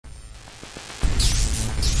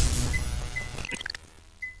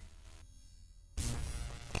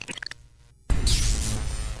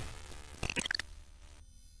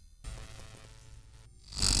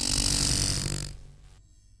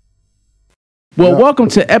Well, welcome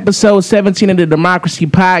to episode 17 of the Democracy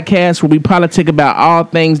Podcast, where we politic about all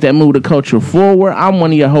things that move the culture forward. I'm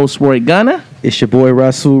one of your hosts, Roy Gunner. It's your boy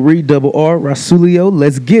Rasul Reed, double R, Rasulio.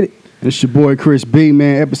 Let's get it. It's your boy Chris B,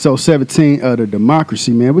 man. Episode 17 of the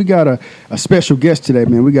Democracy, man. We got a special guest today,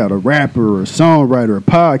 man. We got a rapper, a songwriter, a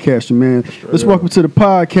podcaster, man. Let's welcome to the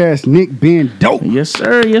podcast, Nick Ben Dope. Yes,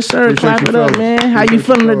 sir. Yes, sir. Clap it up, man. How you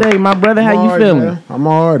feeling today, my brother? How you feeling? Man. I'm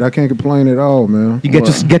all right. I can't complain at all, man. You get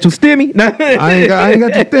your stimmy? I ain't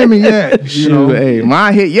got your stimmy yet. You know? Hey,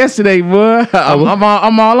 mine hit yesterday, boy.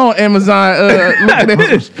 I'm all on Amazon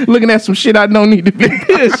looking at some shit I don't need to be.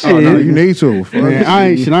 Oh, no, you need to. Man,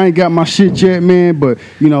 I ain't got my shit yet, man. But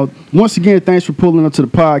once again, thanks for pulling up to the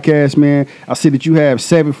podcast, man. I see that you have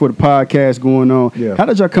 7 for the podcast going on. Yeah. How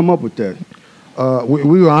did y'all come up with that?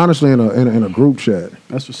 We were honestly in a group chat.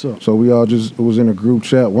 That's what's up. So we all just was in a group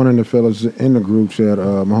chat. One of the fellas in the group chat,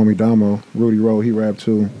 my homie Damo, Rudy Rowe, he rapped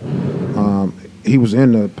too. He was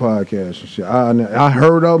in the podcast and shit. I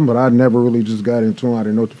heard of him, but I never really just got into him. I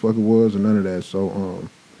didn't know what the fuck it was or none of that. So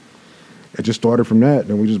it just started from that.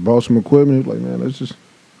 Then we just bought some equipment. Like, man, let's just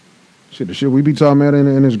the shit we be talking about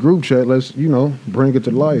in this group chat. Let's bring it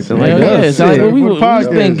to life. So what we was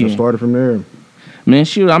thinking. So started from there. Man,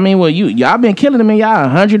 shoot. I mean, y'all been killing them, man. Y'all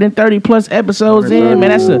 130 plus episodes in, man.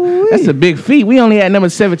 That's a big feat. We only at number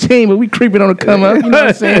 17, but we creeping on the come up. You know what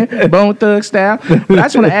I'm saying? Bone Thug style. But I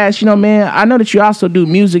just want to ask, man. I know that you also do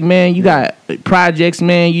music, man. You got projects,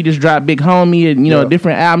 man. You just dropped Big Homie and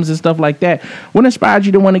different albums and stuff like that. What inspired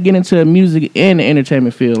you to want to get into music and the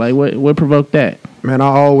entertainment field? Like, what provoked that? Man, I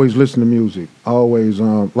always listen to music. Always,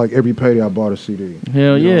 like every payday, I bought a CD.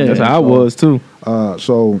 Hell yeah, that's how I was too.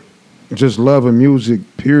 So. Just loving music,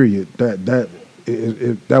 period. That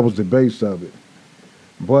was the base of it.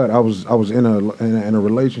 But I was in a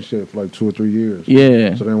relationship for like 2 or 3 years.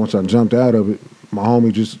 Yeah. So then once I jumped out of it, my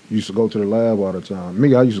homie just used to go to the lab all the time.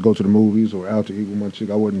 Me, I used to go to the movies or out to eat with my chick.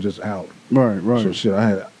 I wasn't just out. Right. So shit, I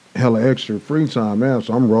had hella extra free time now.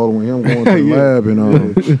 So I'm rolling with him, going to the lab, and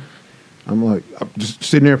I'm like, I'm just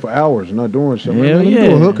sitting there for hours, not doing shit. Let me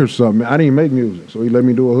do a hook or something. I didn't make music, so he let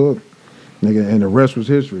me do a hook. Nigga, and the rest was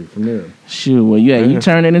history from there. Sure, well, you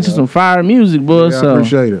turned it into some fire music, boy. Yeah, so I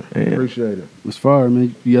appreciate it. Appreciate it. It's fire,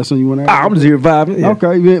 man. You got something you want to add? I'm just here vibing. Yeah.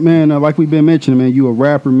 Okay, man. Like we've been mentioning, man, you a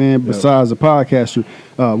rapper, man. Besides a podcaster,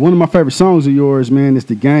 one of my favorite songs of yours, man, is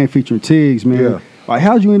 "The Game" featuring Tiggs, man. Yeah. Like,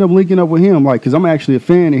 how'd you end up linking up with him? Like, cause I'm actually a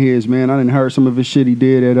fan of his, man. I didn't heard some of his shit he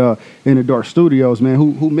did at In the Dark Studios, man.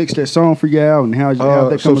 Who mixed that song for you out, and how'd that come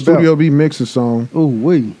about? So Studio B mixed the song. Oh,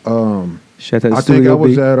 wait. Shout out to I Studio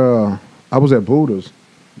think I was at Buddha's.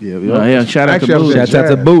 Yeah. Shout out Actually,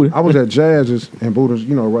 to Buddha. Buddha. I was at Jazz's, and Buddha's,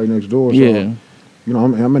 right next door. So, Yeah.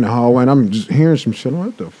 I'm in the hallway, and I'm just hearing some shit. I'm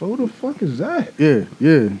like, what the fuck is that?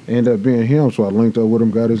 Yeah. Ended up being him, so I linked up with him,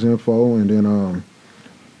 got his info, and then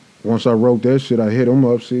once I wrote that shit, I hit him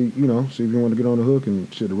up, see if he wanted to get on the hook,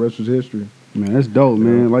 and shit, the rest was history. Man, that's dope,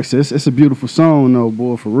 man. Like I said, it's a beautiful song, though,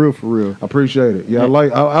 boy, for real. I appreciate it. Yeah,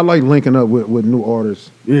 I like linking up with new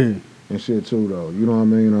artists. Yeah. And shit too, though. You know what I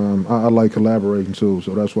mean? I like collaborating too,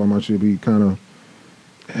 so that's why my shit be kind of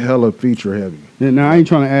hella feature heavy. Yeah, now, I ain't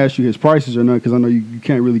trying to ask you his prices or nothing, because I know you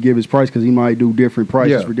can't really give his price, because he might do different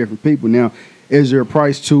prices for different people. Now, is there a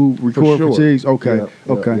price to record for Tiggs? Okay.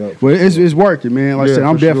 Yeah. Well, it's worth it, man. Like I said,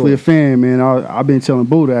 I'm definitely a fan, man. I've been telling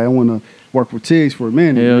Buddha I want to work with Tiggs for a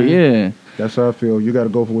minute. Hell man. yeah. That's how I feel. You got to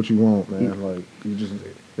go for what you want, man. Like,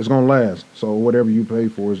 it's gonna last. So whatever you pay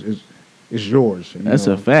for is yours. That's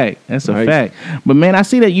a fact. That's a fact. But man, I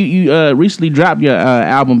see that you recently dropped your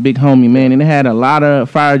album Big Homie, man, and it had a lot of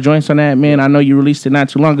fire joints on that, man. I know you released it not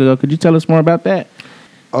too long ago. Could you tell us more about that?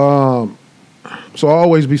 So I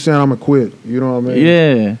always be saying I'm gonna quit. You know what I mean?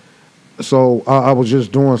 Yeah. So I was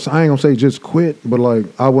just doing. I ain't gonna say just quit, but like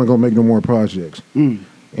I wasn't gonna make no more projects.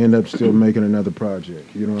 End up still making another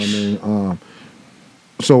project. You know what I mean?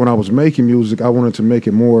 So when I was making music, I wanted to make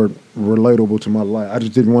it more relatable to my life. I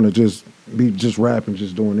just didn't want to just be just rapping,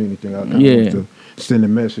 just doing anything. I wanted to send a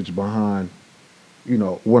message behind,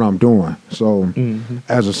 what I'm doing. So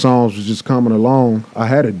as the songs was just coming along, I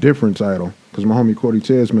had a different title because my homie Cordy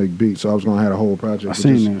Tez make beats, so I was gonna have a whole project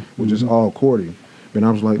with just all Cordy. But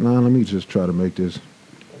I was like, nah, let me just try to make this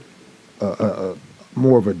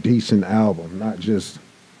more of a decent album, not just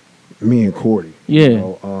me and Cordy.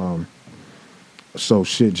 Yeah. So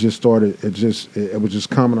shit just started. It was just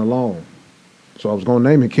coming along. So I was gonna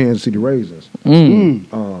name it Kansas City Raisins.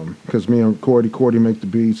 Because me and Cordy make the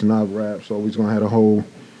beats and I rap. So we was gonna have a whole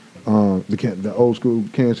the old school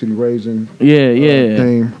Kansas City Raisin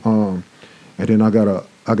theme. And then I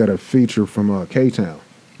got a feature from K-Town.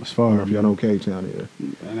 As far if y'all know K-Town here.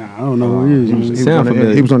 I don't know who he is.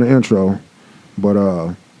 He was on the intro.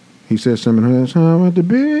 But he said something. I'm at the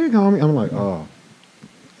big homie. I'm like, oh,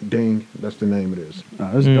 ding, that's the name of this.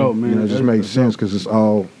 That's dope, man. You know, it just That's- makes sense because it's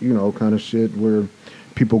all kind of shit where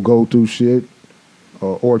people go through shit.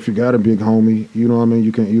 Or if you got a big homie, you know what I mean.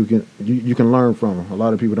 You can learn from them. A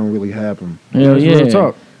lot of people don't really have them. Hell That's yeah. real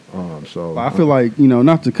talk. So I feel like,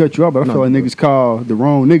 not to cut you off, but I No, feel like no. niggas call the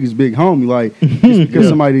wrong niggas big homie. Like, just because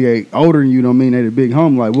somebody ain't older than you don't mean they the big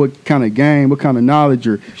homie. Like, what kind of game, what kind of knowledge,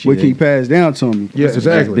 or what can you pass down to me? yeah,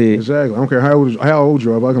 exactly, big. exactly. I don't care how old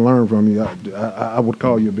you are. If I can learn from you, I would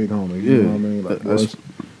call you a big homie. You Yeah. know what I mean? Like, That's-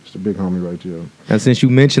 it's the big homie right there. And since you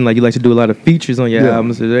mentioned like you like to do a lot of features on your Yeah.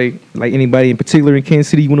 albums, are they like anybody in particular in Kansas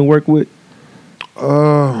City you want to work with?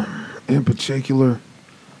 In particular,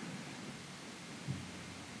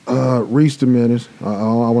 Reese the Menace. I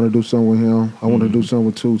want to do something with him. I want to do something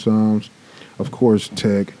with 2 Times. Of course,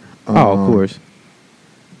 Tech. Oh, of course.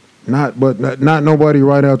 Not nobody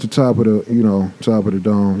right out the top of the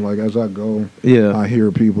dome. Like as I go, Yeah. I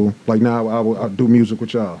hear people. Like now, I do music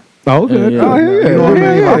with y'all. Oh, okay. Yeah, yeah. Oh, yeah, You know what I mean?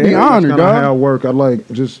 yeah, I'll be honored, That's kinda how I dog. work. I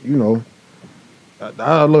like just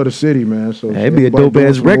I love the city, man. So That'd be a everybody dope-ass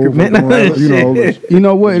doing some record, moves, man. let's- You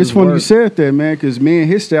know what? It's just funny you work. said that, man, because me and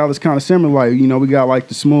his style is kind of similar. Like, we got like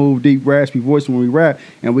the smooth, deep, raspy voice when we rap,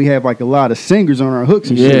 and we have like a lot of singers on our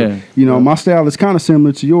hooks and Yeah. shit. My style is kind of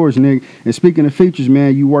similar to yours, Nick. And speaking of features,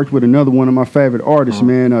 man, you worked with another one of my favorite artists,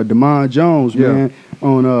 man, Damon Jones, Yeah. man,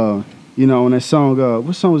 on that song.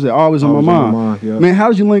 What song was that? Always on my mind. Yeah. Man, how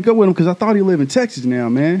did you link up with him? Because I thought he lived in Texas now,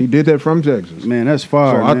 man. He did that from Texas. Man, that's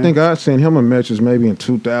fire. So I man. think I sent him a message maybe in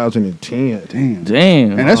 2010. Damn.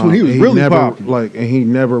 Damn. And that's when he was really never, popular. and he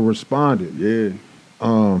never responded.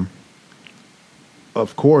 Yeah.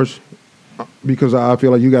 Of course, because I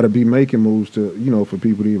feel like you got to be making moves to, for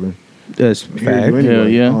people to even That's hear fact. you anyway. Hell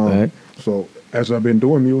yeah. Fact. So as I've been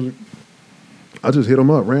doing music, I just hit him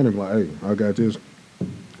up randomly, like, hey, I got this.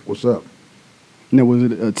 What's up? Now, was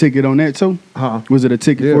it a ticket on that too? Huh? Was it a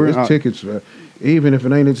ticket Yeah, for it's it? tickets. Even if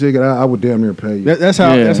it ain't a ticket, I would damn near pay you. That's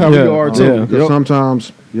how Yeah. we Yeah. are Yeah. too. Because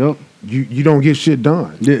sometimes Yep. you don't get shit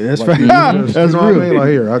done. Yeah, that's Like, right. you That's know what I real. mean? Like,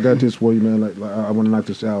 here, I got this for you, man. Like I want to knock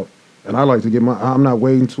this out. And I like to get I'm not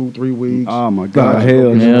waiting 2-3 weeks. Oh my God, God.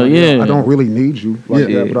 hell Hell yeah. I don't really need you like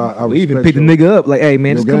Yeah. that, but I we even respect pick the your- nigga up like, hey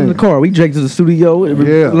man, your just come in the game. car. We drag to the studio.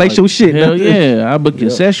 Yeah, Lace like- your shit. Hell Now. yeah. I'll book your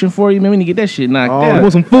session for you, man. We need to get that shit knocked Oh, You out.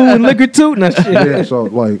 want some food and liquor too? Nah, shit. Yeah, so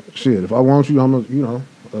like shit. If I want you, I'm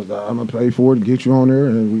gonna pay for it, get you on there,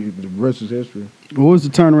 and the rest is history. What was the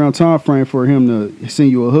turnaround time frame for him to send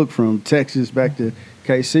you a hook from Texas back to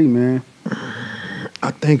KC, man? I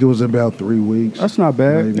think it was about 3 weeks. That's not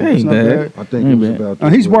bad. Maybe. That's Ain't not bad. bad. I think it Ain't was bad. about. 3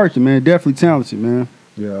 He's weeks. working, man. Definitely talented, man.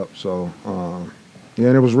 Yeah. So yeah,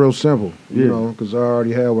 and it was real simple, Yeah. because I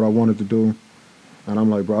already had what I wanted to do, and I'm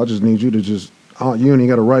like, bro, I just need you to just. You ain't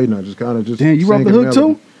got to write now. Just kind of just. Damn, you wrote sing the a hook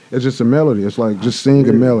melody. too? It's just a melody. It's like just sing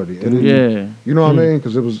a melody. And then Yeah. You know what I mean?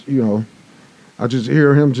 Because it was, I just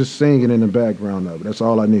hear him just singing in the background of it. That's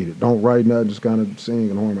all I needed. Don't write nothing, just kind of sing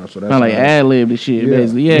and horn out. So that's Kind of like how- ad lib the shit, Yeah.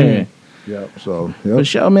 basically. Yeah. Yeah. So For yep.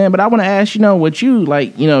 sure, man. But I want to ask, what you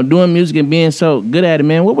like, doing music and being so good at it,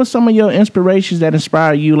 man. What was some of your inspirations that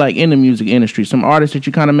inspired you, like in the music industry? Some artists that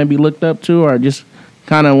you kind of maybe looked up to, or just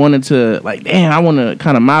kind of wanted to, like, damn, I want to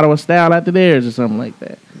kind of model a style after theirs or something like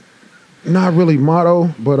that. Not really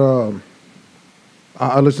motto, but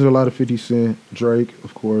I listen to a lot of 50 Cent, Drake,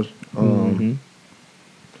 of course.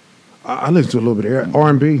 I listen to a little bit of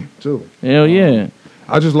R&B too. Hell yeah.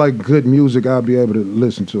 I just like good music I'll be able to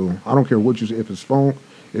listen to. I don't care what you say. If it's funk,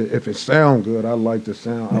 if it sound good, I like the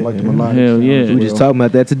sound. I like the melodic Hell sound yeah. as We well. just talking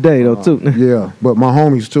about that today though too. Yeah, but my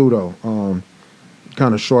homies too though,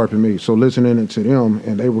 kind of sharpened me. So listening to them,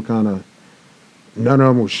 and they were kind of, none of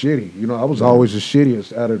them were shitty. I was always the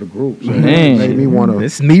shittiest out of the group. So Man. it made me want to,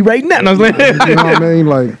 It's me right now. And I was like, you know what I mean?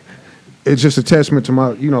 Like, it's just a testament to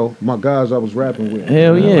my, my guys I was rapping with.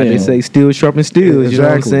 Hell yeah. like they say, steel sharpen steel. You know what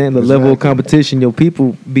I'm Exactly, saying? The level of exactly. competition your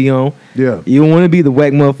people be on. Yeah. You don't want to be the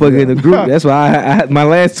whack motherfucker in the group. Yeah. That's why I my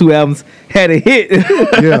last 2 albums had a hit.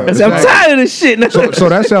 Yeah. I said, I'm tired of this shit. So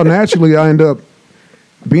that's how naturally I end up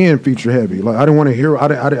being feature heavy. Like I didn't want to hear.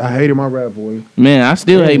 I hated my rap voice. Man, I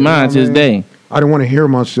still hate You know mine what to I this mean? day. I didn't want to hear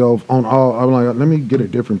myself on all. I'm like, let me get a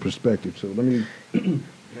different perspective. So let me.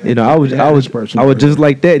 I was just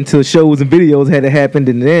like that until shows and videos had to happen,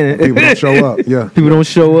 and then People don't show up. Yeah. people don't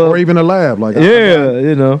show up. Or even a lab. Like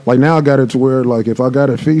Yeah, like now I got it to where like if I got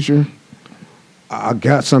a feature, I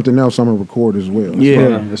got something else I'm gonna record as well.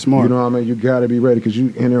 Yeah. That's smart. You know what I mean? You got to be ready because you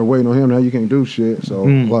in there waiting on him. Now you can't do shit. So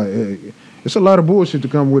like, it's a lot of bullshit to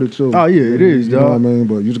come with it too. Oh, yeah, it is, You know what I dog. mean?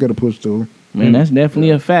 But you just got to push through. Man, that's definitely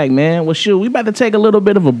a fact, man. Well, shoot, we about to take a little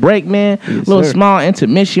bit of a break, man. A little sir. small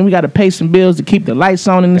intermission. We got to pay some bills to keep the lights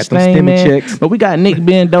on in this Got them thing, stimmy man. checks. But we got Nick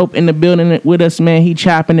being dope in the building with us, man. He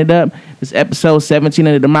chopping it up. It's episode 17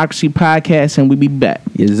 of the Democracy Podcast, and we be back.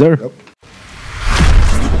 Yes, sir. Yep.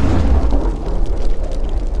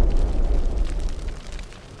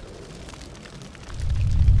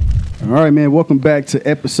 All right, man. Welcome back to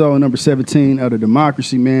episode number 17 of the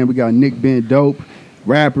Democracy, man. We got Nick Ben Dope,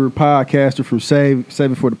 rapper, podcaster from Save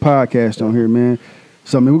It for the Podcast on here, man.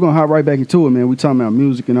 So, man, we're going to hop right back into it, man. We talking about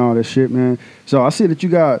music and all that shit, man. So I see that you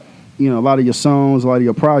got, a lot of your songs, a lot of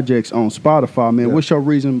your projects on Spotify, man. Yeah. What's your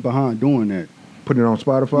reason behind doing that? Putting it on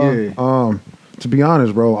Spotify. Yeah. To be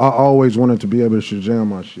honest, bro, I always wanted to be able to Shazam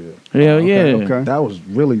my shit. Hell yeah. Okay. That was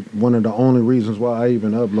really one of the only reasons why I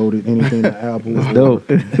even uploaded anything to Apple. Dope.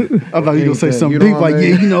 I thought you were going to say Anything, something you know deep what like, I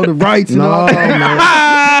mean? the rights and all No, that. man.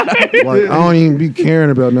 Like, I don't even be caring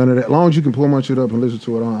about none of that. As long as you can pull my shit up and listen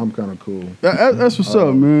to it, I'm kind of cool. That's what's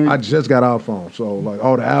up, man. I just got iPhone, so like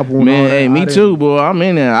all the Apple and all Man, that, hey, I me didn't- too, boy. I'm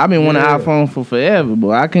in there. I've been wanting Yeah. an iPhone for forever,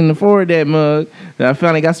 boy. I couldn't afford that mug. I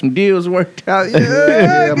finally got some deals worked out.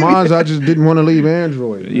 Yeah, mine's I just didn't want to leave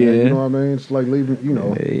Android. man. Yeah. You know what I mean? It's like leaving,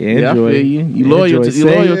 Yeah, I feel you. You loyal to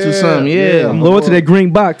something, yeah. I'm loyal to that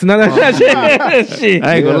green box. No, shit.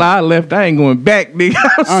 I ain't gonna lie, I ain't going back, nigga.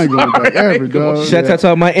 I ain't going back ever, dog. Shout out to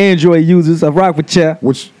all my Android users. I rock with ya.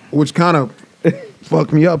 Which kind of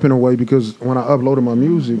fucked me up in a way because when I uploaded my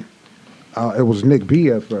music, it was Nick B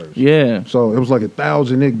at first. Yeah. So it was like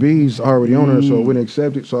 1,000 Nick B's already on there, so it wouldn't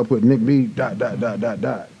accept it. So I put Nick B ...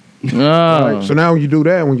 Oh, Right? So now when you do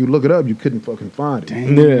that, when you look it up, you couldn't fucking find it.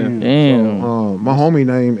 damn. My homie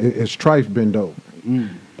name is Trife Ben Dope.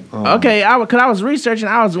 Okay, cause I was researching,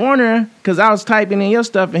 I was wondering, cause I was typing in your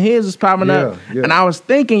stuff and his was popping up, Yeah. and I was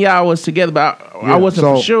thinking y'all was together, but I wasn't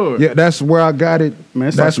So, for sure. Yeah, that's where I got it. Man,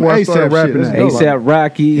 it's that's like where I some started A$AP rapping shit. at. That's ASAP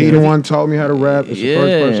Rocky. He the one taught me how to rap. It's the first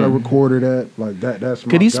Yeah. person I recorded at. Like that. That's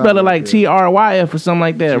my Could he guy spell it right like there. TRYF or something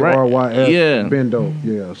like that, right? TRYF. Yeah. Ben Dope.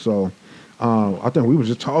 Yeah. So I think we was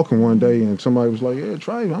just talking one day and somebody was like, "Yeah,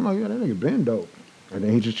 Trife." I'm like, "Yeah, that nigga Ben Dope." And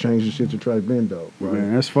then he just changed his shit to Trife Ben Dope. Right.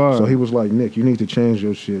 Man, that's fine. So he was like, "Nick, you need to change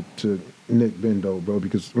your shit to Nick Ben Dope, bro,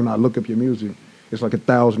 because when I look up your music, it's like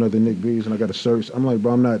 1,000 other Nick B's, and I got to search." I'm like,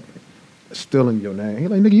 "Bro, I'm not stealing your name." He's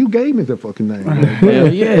like, "Nigga, you gave me the fucking name."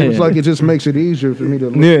 Hell yeah. It's like it just makes it easier for me to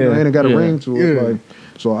look. Yeah. And it got a Yeah. ring to it. Yeah. Like,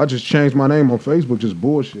 so I just changed my name on Facebook, just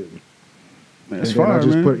bullshit. Man, that's And then fine, I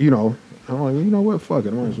just man. put, I'm like, you know what? Fuck it.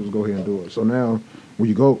 I might as well go ahead and do it. So now, when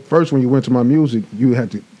you went to my music, you had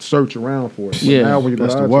to search around for it. But Yeah. now when you go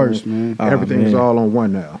That's to the iTunes, worst, man. everything's man. all on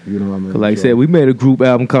one now. You know what I mean? Like I So- said, we made a group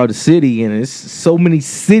album called The City, and it's so many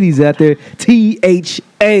cities out there.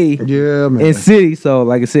 THA Yeah, man. in city. So,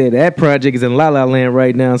 like I said, that project is in La La Land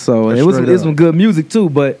right now. So That's it was straight it's up. some good music too.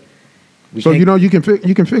 But we So can't- you know you can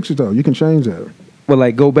fix it though. You can change that. well,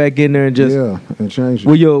 like go back in there and just Yeah, and change it.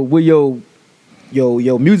 will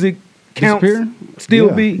your music count Disappear? still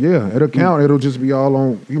yeah, be? Yeah, it'll count. It'll just be all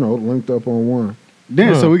on, linked up on one.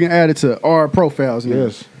 Then, so we can add it to our profiles now.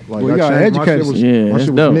 Yes. Like We I gotta changed my shit educate was, us. Yeah, my that's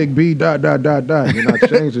shit dope. was Nick B ... And I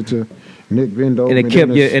changed it to Nick Ben Dope. And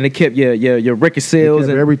it kept your record sales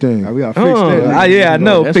and everything. We got to fix that. yeah, I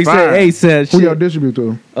know. That's Fix that fine. ASAP. Who shit. y'all distribute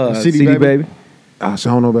to? CD CD Baby? Baby. I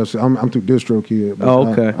don't know about. I'm through DistroKid. but Oh,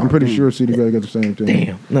 okay. I'm pretty sure CD Baby got the same thing.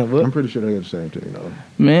 Damn. No, what? I'm pretty sure they got the same thing. though.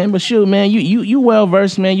 Man, but shoot, man, you well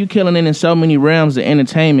versed, man. You killing it in so many realms of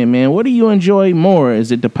entertainment, man. What do you enjoy more?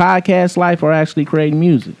 Is it the podcast life or actually creating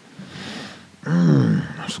music?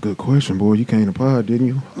 That's a good question, boy. You came to pod, didn't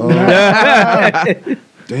you?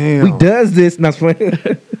 Damn. We does this. Not funny.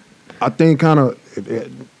 I think kind of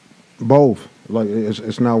both. Like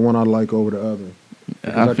it's not one I like over the other.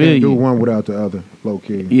 I I feel can't do you. one without the other, low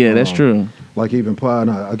key. Yeah, that's true. Like even pod,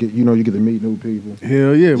 I get you get to meet new people.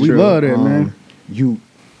 Hell yeah, we True. love that, man. You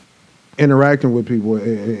interacting with people,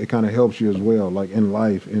 it kind of helps you as well. Like in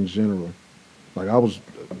life in general. Like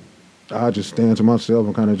I just stand to myself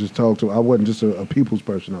and kind of just talk to. I wasn't just a people's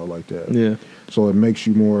person out like that. Yeah. So it makes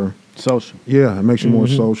you more. Social. Yeah, it makes you more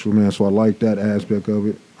social, man. So I like that aspect of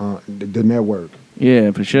it. The network.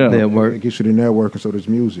 Yeah, for sure. Network. It gets you the network, and so there's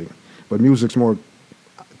music. But music's more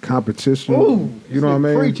competition. You know what I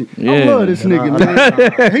mean? Preaching. Yeah. I love this nigga,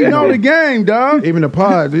 man. He know the game, dog. Even the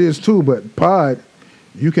pod is too, but pod,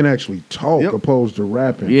 you can actually talk Yep. opposed to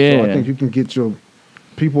rapping. Yeah. So I think you can get your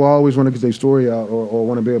people always want to get their story out or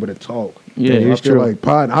want to be able to talk. Yeah, I it's feel true. like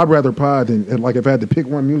pod. I'd rather pod than like if I had to pick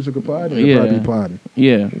one music or pod, it'd Yeah. probably be podding.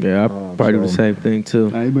 Yeah. Yeah, I probably do the so- same thing too.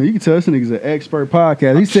 Hey, but you can tell this nigga's an expert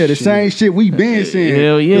podcast. He said the same shit we been saying.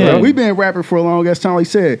 Hell yeah. Like, we been rapping for a long ass time. Like he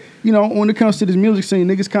said, you know, when it comes to this music scene,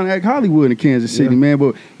 niggas kind of act Hollywood in Kansas City, man.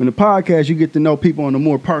 But in the podcast, you get to know people on a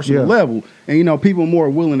more personal Yeah. level. And, you know, people are more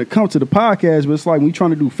willing to come to the podcast. But it's like when we trying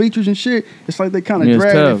to do features and shit, it's like they kind of Yeah, it's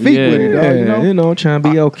drag their tough. feet Yeah. with it, dog, you know? trying to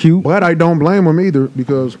be all cute. But I don't blame them either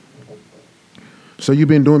because. So you've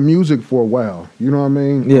been doing music for a while, you know what I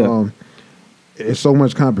mean? Yeah. It's so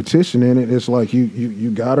much competition in it. It's like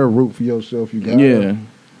you gotta root for yourself. You gotta.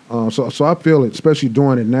 Yeah. So I feel it, especially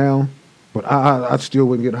doing it now. But I still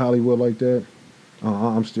wouldn't get Hollywood like that.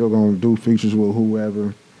 I'm still gonna do features with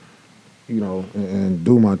whoever, you know, and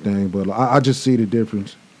do my thing. But I just see the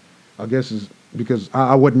difference. I guess it's because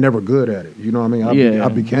I wasn't never good at it. You know what I mean? I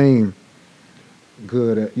became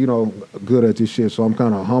good at this shit. So I'm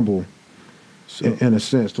kind of humble in a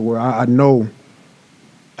sense to where I know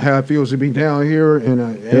how it feels to be down here and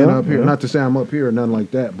up here. Yeah. Not to say I'm up here or nothing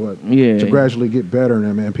like that, but Yeah. to gradually get better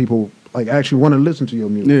and man, people like actually want to listen to your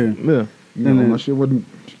music. Yeah. Yeah. You know, And then- my shit wouldn't.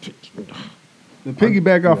 To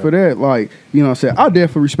piggyback off of that, like, you know what I'm saying, I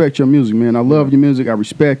definitely respect your music, man. I love your music. I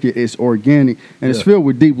respect it. It's organic. And it's Yeah. filled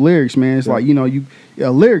with deep lyrics, man. It's Yeah. like, you know,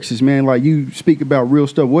 lyrics is, man, like you speak about real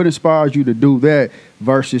stuff. What inspires you to do that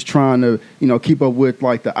versus trying to, you know, keep up with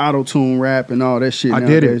like the auto-tune rap and all that shit I did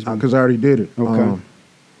it nowadays, man? because I already did it. Okay.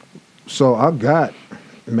 So I got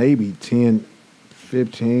maybe 10,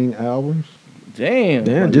 15 albums. Damn.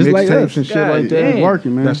 Damn, just like mixtapes us. and shit God like that. damn. It's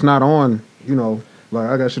working, man. That's not on, you know, like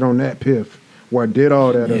I got shit on that Piff where I did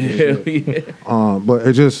all that other Hell shit. yeah. But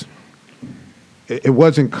it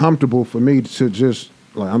wasn't comfortable for me to just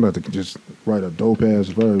like I'm about to just write a dope ass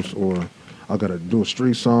verse or I gotta do a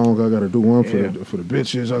street song. I gotta do one for the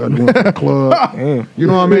bitches. I gotta do one for the club. Damn. You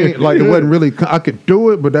know what I mean? Like it wasn't really. I could do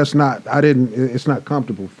it, but that's not. I didn't. It's not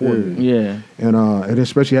comfortable for me. Yeah. And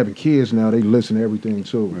especially having kids now, they listen to everything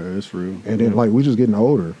too. Yeah, it's real. And then like we just getting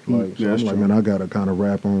older. Like so Yeah, I'm that's like, true. man, I gotta kind of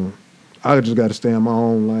rap on. I just gotta stay in my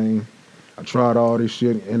own lane. I tried all this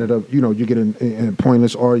shit. Ended up, you know, you get in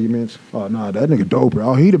pointless arguments. Oh nah, that nigga dope.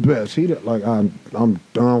 Oh, he the best. Like I'm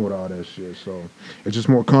done with all that shit. So it's just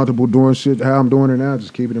more comfortable doing shit how I'm doing it now.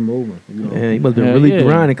 Just keeping it moving. You know. Man, you must have been Hell really yeah.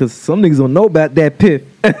 grinding because some niggas don't know about that Piff.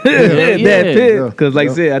 Yeah. That Piff. Yeah. Because like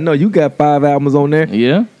I Yeah. said, I know you got 5 albums on there.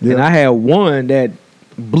 Yeah. Yeah. And I had one that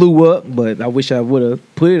blew up, but I wish I would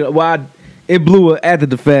have put it. Well, it blew up after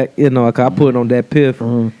the fact, you know. 'Cause I put it on that Piff.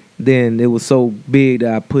 Then it was so big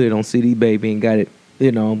that I put it on CD Baby and got it,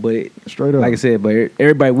 you know. But Straight up. like I said, but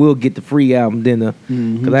everybody will get the free album then,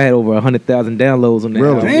 because I had over 100,000 downloads on that.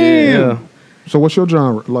 Really? album. Damn. Yeah. So what's your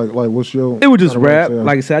genre? Like what's your? It was just kind of rap. sound?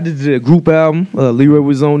 Like I said, I just did a group album. Leroy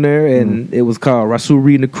was on there, and it was called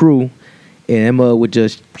Rasuri and the Crew. And Emma would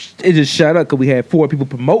just shot up because we had 4 people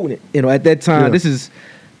promoting it. You know, at that time, Yeah.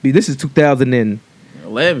 this is 2011.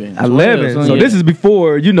 11. So this is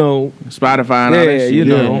before, you know, Spotify and all that yeah, shit.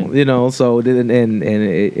 you know. So then and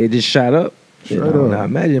it just shot up. You Straight know, up. now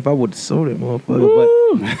imagine if I would have sold it,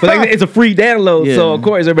 motherfucker. But like it's a free download, Yeah. so of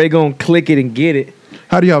course everybody gonna click it and get it.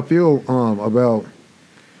 How do y'all feel about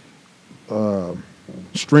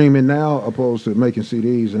streaming now opposed to making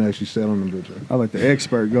CDs and actually selling them bitches? I let the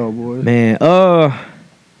expert go, boy. Man,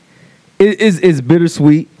 it's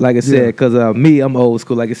bittersweet, like I Yeah. said, because me, I'm old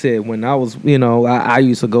school. Like I said, when I was, you know, I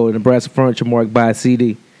used to go to Nebraska Furniture Market, buy a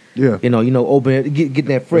CD. Yeah. You know, open it, get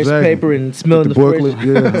that fresh Exactly. paper and smell Get the the booklet, fresh.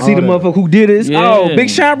 yeah, See all the that. motherfucker who did this. Yeah. Oh, Big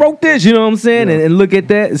Sean wrote this. You know what I'm saying? Yeah. And look at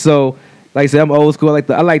that. So, like I said, I'm old school.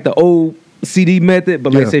 I like the old CD method,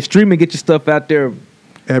 but like I Yeah. said, streaming get your stuff out there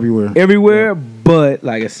Everywhere. everywhere. But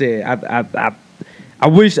like I said, I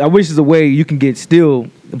wish there's a way you can get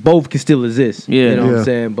both can still exist. Yeah. You know what Yeah. I'm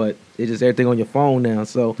saying? But it's just everything on your phone now.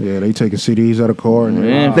 So Yeah, they taking CDs out of car and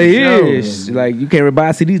Man, they sure. is like you can't really buy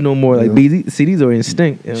CDs no more. Like Yeah. CDs are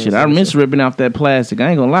instinct. You know Shit, what I I'm miss ripping off that plastic. I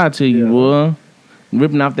ain't gonna lie to you, Yeah. boy.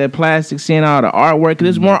 Ripping off that plastic, seeing all the artwork. 'Cause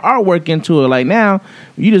there's more artwork into it. Like now,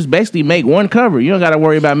 you just basically make one cover. You don't got to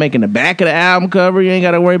worry about making the back of the album cover. You ain't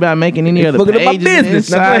got to worry about making any other fucking up my pages business.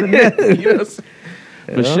 inside of that. You know what I'm saying?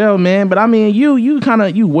 For sure, man. But I mean,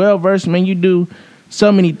 you well versed, man. You do so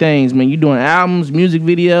many things, man. You doing albums, music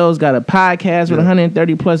videos, got a podcast with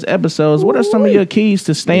 130 plus episodes. What are some of your keys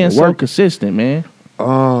to staying so Work. consistent, man? I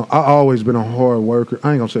always been a hard worker.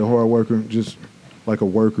 I ain't gonna say hard worker, just like a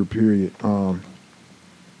worker. Period.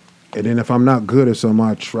 And then if I'm not good at something,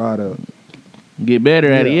 I try to. Get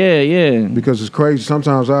better at it. Yeah. Yeah. Because it's crazy.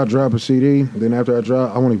 Sometimes I drop a CD, then after I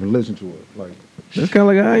drop, I won't even listen to it. Like That's kind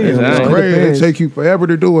of like I am. Exactly. it's It crazy. It depends. take you forever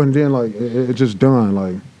to do it, and then like it's just done.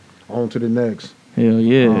 Like on to the next. Hell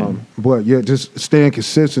yeah. But yeah, just staying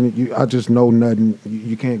consistent. I just know nothing.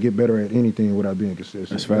 You can't get better at anything without being consistent.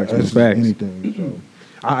 That's facts. That's Facts. anything.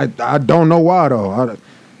 So I don't know why though.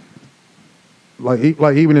 Like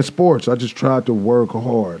even in sports, I just tried to work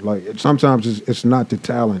hard. Like sometimes it's not the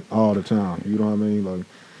talent all the time. You know what I mean? Like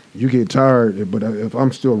you get tired, but if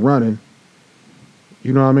I'm still running,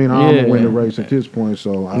 you know what I mean? I'm gonna win the race at this point.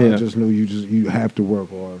 So I just knew you have to work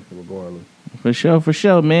hard regardless. For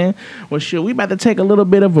sure, man. Well, sure, we about to take a little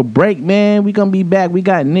bit of a break, man. We gonna be back. We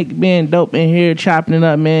got Nick being dope in here, chopping it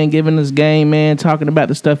up, man, giving us game, man, talking about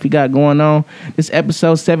the stuff he got going on. This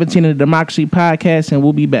episode 17 of the Democracy Podcast, and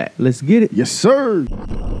we'll be back. Let's get it. Yes, sir.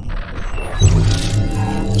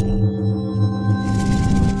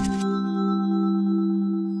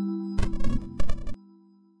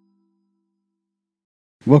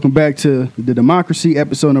 Welcome back to the Democracy,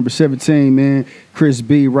 episode number 17, man. Chris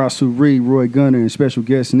B, Rasul Reed, Roy Gunner, and special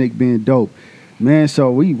guest Nick being dope. Man,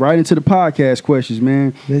 so we right into the podcast questions,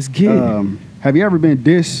 man. Let's get it. Have you ever been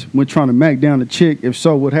dissed when trying to mac down a chick? If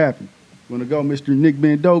so, what happened? Wanna go, Mr. Nick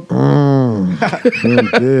being dope? Been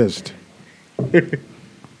dissed.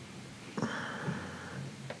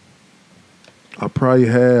 I probably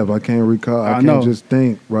have. I can't recall. I know. can't just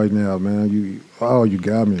think right now, man. You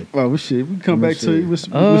got me. Oh, well, shit. We come Let me back to you with see.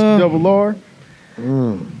 Mr. Double R.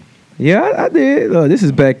 Yeah, I did. This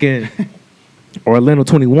is back in Orlando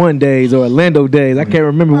 21 days or Orlando days. I can't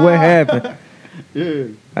remember what happened. Yeah.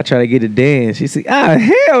 I try to get a dance. She said,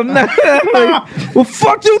 hell no. Like, well,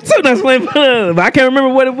 fuck you too. That's like, but I can't remember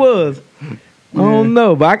what it was. I don't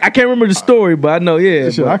know, but I can't remember the story, but I know,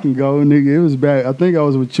 Shit, but- I can go, nigga. It was bad. I think I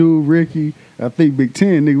was with you, Ricky. I think Big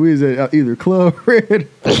Ten, nigga. We was at either Club Red.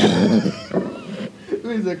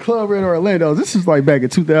 We was at Club Red or Orlando. This is like back in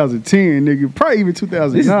 2010, nigga. Probably even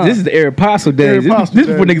 2009. This is the Aeropostale days. Aeropostale This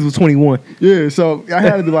before days. niggas was 21. Yeah, so I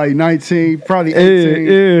had to be like 19, probably 18.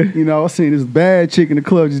 Yeah. You know, I seen this bad chick in the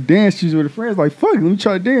club just dance. She was with her friends. Like, fuck it, let me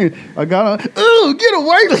try to dance. I got her. Ooh, get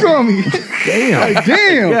away from me. Damn. Like,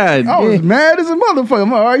 damn. God I was damn. mad as a motherfucker.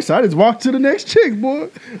 I'm like, all right, so I just walked to the next chick, boy.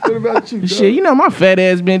 What about you, dog? Shit, you know my fat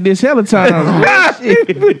ass been this hella times.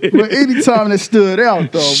 But anytime that stood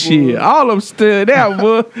out, though, boy. Shit, all of them stood out,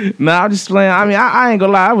 boy. Nah, I'm just playing. I mean, I ain't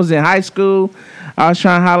gonna lie. I was in high school. I was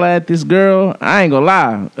trying to holler at this girl. I ain't gonna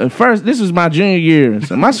lie. At first, this was my junior year,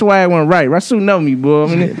 so my swag wasn't right. Rasul know me, boy.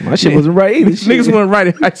 I mean, My shit wasn't right either. niggas wasn't right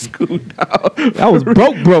in high school, dog. I was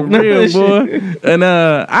broke. Real, boy. And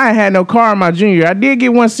I ain't had no car in my junior year. I did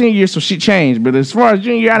get one senior year, so shit changed. But as far as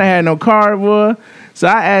junior year, I done had no car, boy. So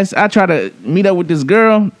I tried to meet up with this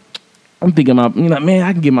girl. I'm thinking, man,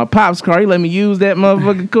 I can get my pop's car. He let me use that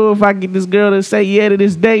motherfucker. Cool if I get this girl to say yeah to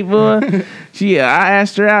this date, boy. I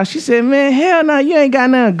asked her out. She said, man, hell no, you ain't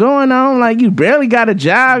got nothing going on. Like, you barely got a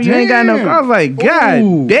job. You ain't got no Damn. car. I was like, God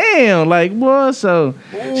Ooh. damn. Like, boy, so,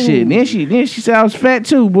 shit. Then she said I was fat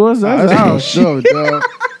too, boy. So I was like, oh, That's shit. so dog.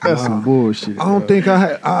 That's some bullshit. I don't think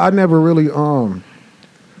I never really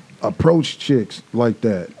approached chicks like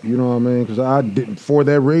that. You know what I mean? Because I didn't for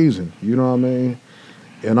that reason. You know what I mean?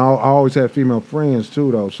 And I always had female friends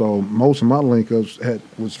too, though. So most of my link-ups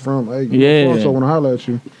was from, hey, Yeah. so when I holler at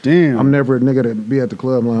you, Damn. I'm never a nigga that be at the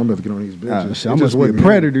club. Like, I'm about to get on these bitches. Shit, I It must be a wasn't me.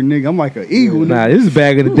 predator, nigga. I'm like an eagle, Nah, nigga. this is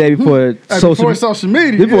back in the day before Hey, social before social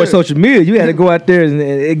media. Before yeah. social media, you had to go out there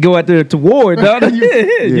and go out there to war, dog.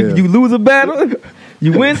 You lose a battle,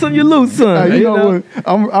 you win some, you lose some. Hey, you know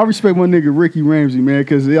what? I respect my nigga Ricky Ramsey, man,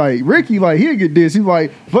 because like Ricky, like he'll get this. He's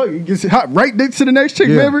like, fuck, he gets hot right next to the next chick.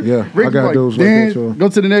 Yeah, Remember? yeah. I Ricky got like, those like that, dance, too. go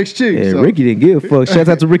to the next chick. Yeah, So, Ricky didn't give a fuck. Shout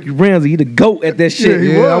out to Ricky Ramsey. He the GOAT at that shit.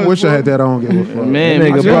 he Yeah, I was, wish boy. I had that. I don't give a fuck. Man, That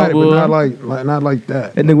my nigga God, but boy. not like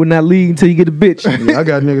that. That nigga would not leave until you get a bitch. Yeah, I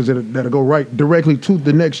got niggas that'll go right directly to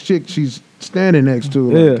the next chick she's standing next to.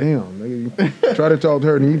 Like, Yeah. damn, nigga, you try to talk to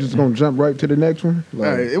her and you just gonna jump right to the next one.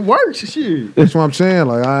 Like, Hey, it works, shit. that's what I'm saying.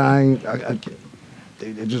 Like I can't.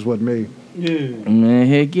 It just wasn't me. Man,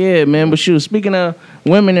 heck yeah, man. But shoot, speaking of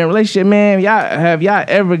women in relationship, man, have y'all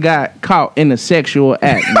ever got caught in a sexual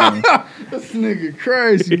act, man? This nigga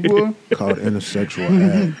crazy, boy. Called in a sexual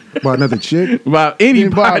act by another chick. About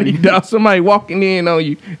anybody, Anybody. dog. Somebody walking in on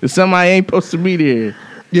you, and somebody ain't supposed to be there.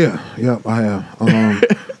 Yeah, I have.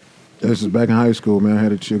 This is back in high school, man. I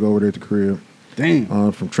had a chick over there at the crib.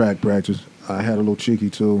 Damn. From track practice. I had a little cheeky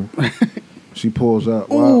too. She pulls up.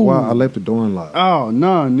 Why I left the door unlocked. Oh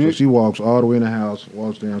no, So nigga. she walks all the way in the house,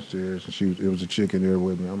 walks downstairs, and it was a chick in there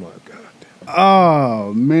with me. I'm like, God damn.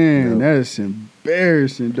 Oh man, Yeah. that's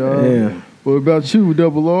embarrassing, dog. Yeah. What about you,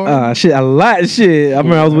 Double R? Shit, a lot of shit. I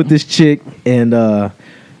remember I was with this chick and her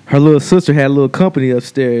little sister had a little company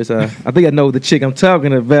upstairs. I think I know the chick I'm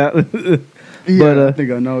talking about. Yeah, But, I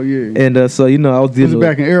think I know. Yeah. and so you know, I was Was dealing it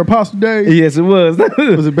back in Aeropostale days? Yes, it was.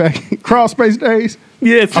 Was it back in crawl space days?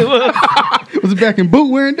 Yes, it was. Was it back in boot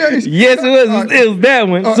wearing days? Yes, it was. It was that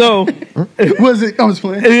one. So, Was it? I was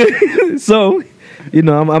playing. so, you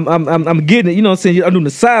know, I'm getting it. You know what I'm saying? I'm doing the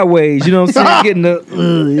sideways. You know what I'm saying? Getting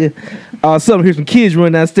the. Suddenly hear some kids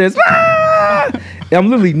running downstairs. Ah! And I'm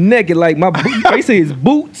literally naked, like my they say his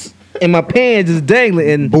boots and my pants is dangling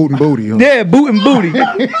and Boot and booty. Huh? yeah, boot and booty.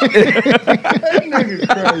 Nigga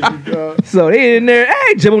crazy, dog. So they in there,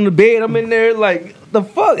 hey, jump on the bed. I'm in there like the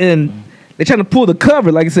fuck, and they trying to pull the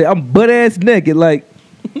cover. Like I said, I'm butt ass naked, like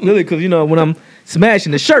really, because you know when I'm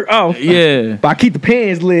smashing the shirt off, Yeah. but I keep the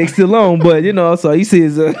pants legs still on. But you know, so he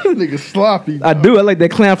says, Nigga sloppy. I do. I like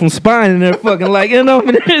that clown from Spine in there, fucking like you know.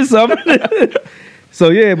 So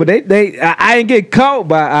yeah, but I ain't get caught,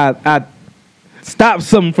 but I stopped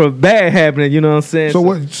something from bad happening. You know what I'm saying? So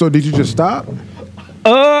what? So did you just stop?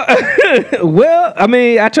 Well, I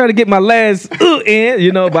mean, I tried to get my last in,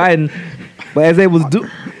 you know, but as they was do.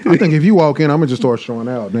 I think if you walk in, I'm gonna just start showing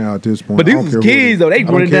out now at this point. But I these don't was care kids though. They I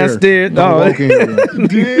don't running care. downstairs. No, Oh. walk in.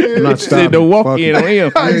 I'm not stopping. Said the walk Fuck in it. on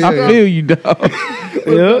him. Yeah. I feel you, dog.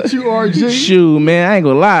 Yeah. You RG. Shoot, man, I ain't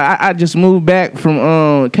gonna lie. I just moved back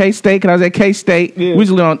from K-State because I was at K-State. Yeah. We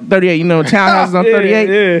was on 38, you know, townhouses on Yeah, 38.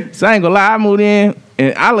 yeah. So I ain't gonna lie, I moved in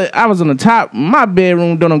and I was on the top. My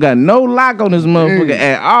bedroom don't got no lock on this motherfucker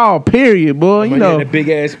at all, period, boy. You know. that big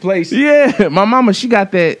ass place. Yeah, my mama, she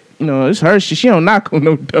got that, you know, it's her shit. She don't knock on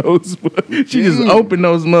no doors, but she just open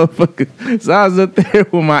those motherfuckers. So I was up there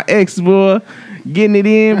with my ex, boy, getting it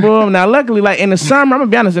in, boy. Now, luckily, like in the summer, I'm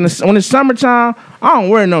gonna be honest, when it's summertime, I don't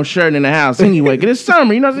wear no shirt in the house anyway, because it's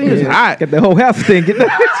summer, you know what I'm saying? It's hot. Got the whole house stinking.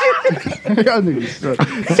 Y'all niggas suck.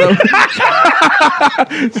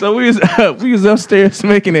 So we was upstairs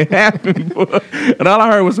making it happen, boy. And all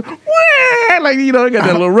I heard was, wah! Like, you know, they got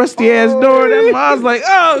that little rusty ass door. That I was like,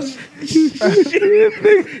 oh,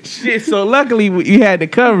 shit. So luckily, we had the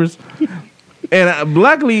covers. And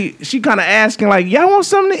luckily, she kind of asking, like, y'all want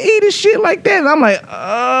something to eat and shit like that? And I'm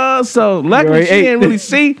like, so luckily, she didn't really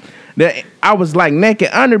see that I was like naked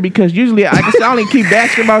under because usually I guess I only keep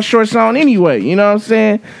basketball shorts on anyway. You know what I'm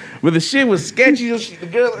saying? But the shit was sketchy. The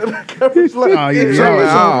girl in the covers like, Oh, yeah, so,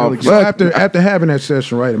 yeah. oh, So after having that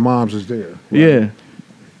session, right, and mom's is there. yeah.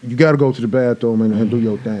 You got to go to the bathroom and do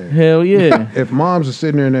your thing. Hell yeah. If mom's is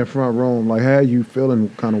sitting there in that front room, like how you feeling,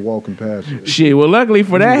 kind of walking past her? Shit, well, luckily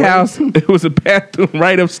for that house, it was a bathroom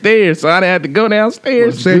right upstairs, so I didn't have to go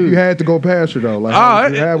downstairs. Say if you had to go past her though, like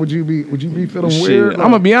Oh, how would you be? Would you be feeling Shit, weird? I'm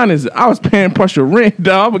gonna be honest. I was paying partial rent,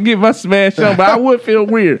 dog. I'm gonna get my smash on, but I would feel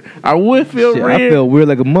weird. I would feel Shit, weird. I felt weird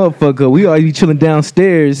like a motherfucker. We always be chilling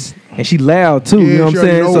downstairs, and she loud too. Yeah, you know what I'm she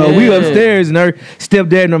already saying? know So it. we Yeah. upstairs, and her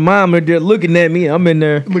stepdad and her mom are there looking at me. I'm in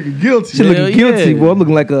there. Looking guilty. She Hell looking guilty, yeah. boy. I'm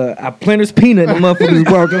looking like a planter's peanut. The motherfuckers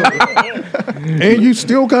walking. And you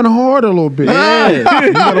still kind of hard a little bit. Yeah.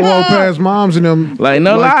 You gotta walk past moms and them. Like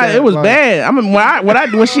no lie, that, it was like- bad. I mean,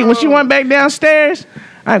 when she went back downstairs,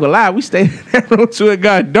 I ain't gonna lie. We stayed in that room till it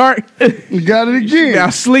got dark. You got it again.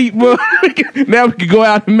 Got sleep, boy. Now we can go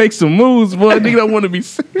out and make some moves, boy. Nigga don't want to be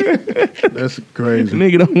seen. That's crazy.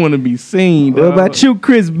 Nigga don't want to be seen. What Dog. about you,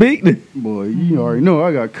 Chris B? Boy, you already know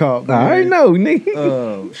I got caught. I already man. know,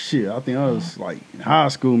 nigga. Shit, I think I was like in high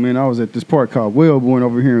school, man. I was at this park called Wellborn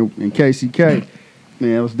over here in KCK.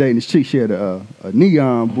 Man, I was dating this chick. She had a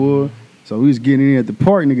neon, boy. So we was getting in at the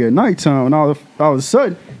park, nigga, at nighttime, and all of a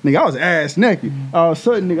sudden, nigga, I was ass naked. All of a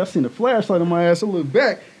sudden, nigga, I seen the flashlight on my ass. I look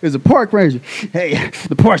back, there's a park ranger. Hey,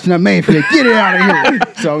 the park's not made for that. Get it out of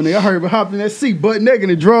here. So, nigga, I heard him hopped in that seat, butt naked,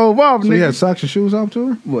 and drove off, So you nigga. had socks and shoes off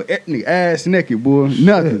too? Boy, nigga, ass naked, boy.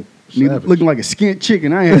 Nothing. Nigga, Savage. looking like a skint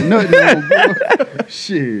chicken. I ain't had nothing on, boy.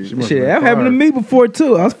 Shit. She must Shit, have that been happened to fired. me before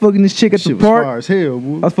too. I was fucking this chick at Shit the was park. fire as hell, I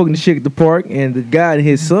boy. was fucking the chick at the park, and the guy and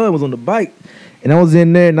his son was on the bike. And I was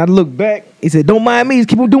in there, and I looked back. He said, "Don't mind me. Just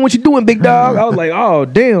keep on doing what you're doing, big dog." I was like, "Oh,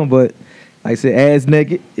 damn!" But like I said, ass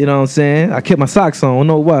naked. You know what I'm saying? I kept my socks on. I don't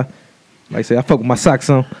know why. Like I said, I fuck with my socks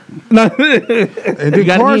on. No. And You,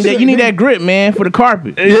 then you need that grip, man, for the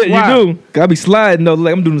carpet. That's why. Yeah, you do. I be sliding though.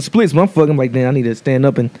 Like I'm doing the splits. But I'm fucking like, damn, I need to stand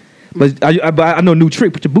up and. But I know a new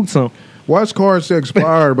trick. Put your boots on. Why's cards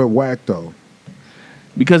expired but whack though?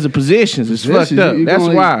 Because of positions, it's Positions, fucked up. you That's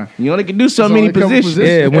only- why you only can do so There's many only a couple positions.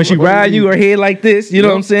 positions. Yeah, when she ride you, her head like this. You know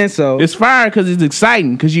what I'm saying? So It's fire because it's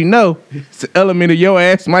exciting because you know it's an element of your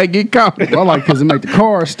ass might get caught. I like because it make the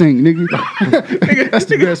car stink, nigga. That's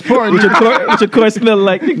the best part. Nigga. what your car smell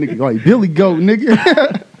like? Nigga like Billy Goat, nigga.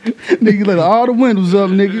 Nigga let all the windows up,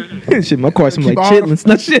 nigga. Shit, my car smell Keep like all chitlins.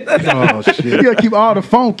 No shit. Oh shit. You gotta keep all the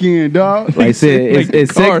funk in, dog. Like I said, Make the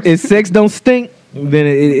cars. if sex don't stink, then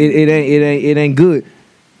it ain't good.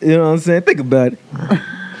 You know what I'm saying? Think about it.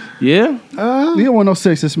 Yeah. You don't want no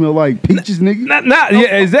sex that smell like peaches, nigga. Not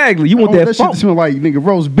yeah, exactly. You want I want that that shit funk. to smell like nigga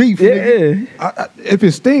roast beef, nigga. Yeah. If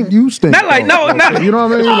it stink, you stink. Not like though. no. You know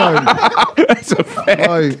what I mean? Like, That's a fact.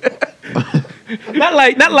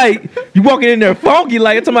 like Not like you walking in there funky.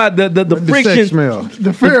 Like I'm talking about the the friction. sex smell.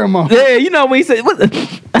 The pheromone. Yeah, you know when you say,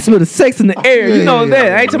 I smell the sex in the air. You know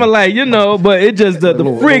that. I ain't talking about like, you know, but it just the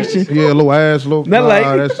friction. Yeah, a little ass, little. Not like-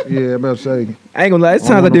 that's I'm about to say. I ain't gonna lie. It's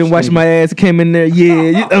times I didn't wash my ass. Came in there,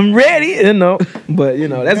 I'm ready, you know. But you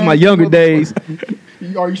know, that's my younger days.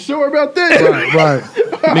 Are you sure about that? Right.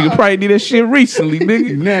 Nigga probably did that shit recently, You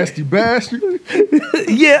nigga. nasty bastard.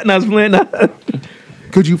 Yeah, and I was playing.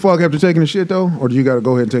 Could you fuck after taking a shit though, or do you got to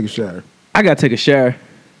go ahead and take a shower? I gotta take a shower.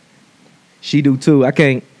 She do too. I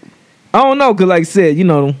can't. I don't know, cause like I said, you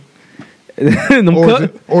know, them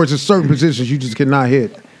Or is it certain positions you just cannot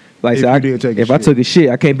hit? like I if said, you did take a if I shit. took a shit,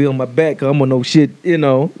 I can't be on my back. Cause I'm on no shit. You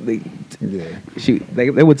know, Yeah. they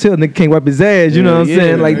would tell nigga can't wipe his ass. You know what I'm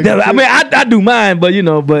saying? Like that, I mean, I do mine, but you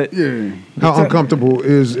know, but Yeah. How uncomfortable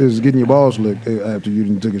is getting your balls licked after you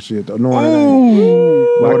didn't take a shit though? Knowing Ooh.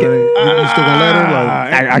 that you still gonna let her?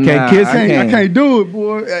 Like, I can't Nah, kiss. I can't do it,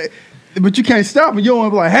 boy. But you can't stop it. You don't want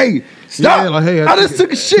to be like, hey, stop. yeah, like, hey, I just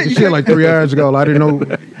took a shit. You shit like 3 hours ago. I didn't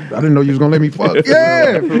know you was gonna let me fuck.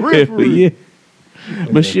 Yeah, for real, for real. Yeah.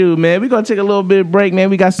 But shoot, man, we gonna take a little bit of break, man.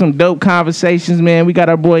 We got some dope conversations, man. We got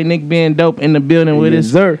our boy Nick being dope in the building with Yes,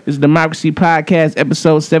 us. sir. It's Democracy Podcast,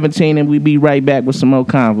 episode 17, and we be right back with some more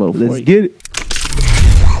convo. for Let's you. get it.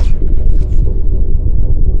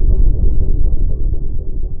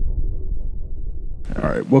 All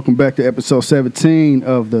right, welcome back to episode 17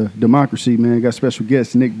 of the Democracy, man. Got special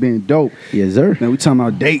guest Nick being dope. Yes, sir. Man, we talking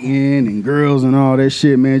about dating and girls and all that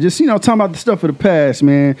shit, man. Just, talking about the stuff of the past,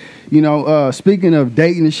 man. Speaking of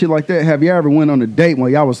dating and shit like that, have you ever went on a date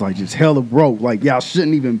when y'all was like just hella broke? Like y'all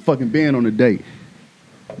shouldn't even fucking been on a date.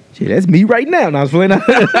 Shit, that's me right now. Now I was playing.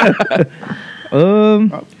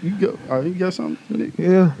 You got something, Nick?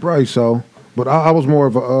 Yeah, probably so. But I was more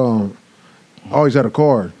of a. I always had a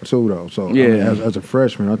car too, though. So I mean, Yeah. as a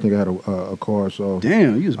freshman, I think I had a car. So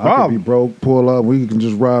Damn, you was I could be bobbing. broke, pull up, we can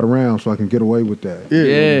just ride around, so I can get away with that.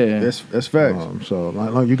 Yeah. That's facts. So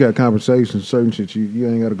like you got conversations, certain shit you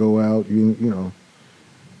ain't got to go out. You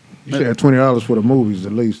should have $20 for the movies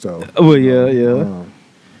at least, though. Well, yeah.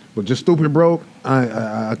 But just stupid broke,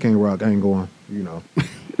 I can't rock. I ain't going.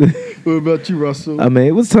 What about you, Russell? I mean,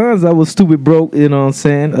 it was times I was stupid broke. You know what I'm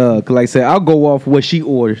saying? 'Cause like I said, I'll go off what she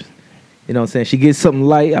orders. You know what I'm saying? She gets something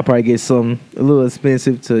light, I probably get something a little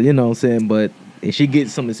expensive to, you know what I'm saying? But if she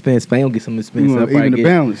gets something expensive, I don't get something expensive. You I want probably even the get,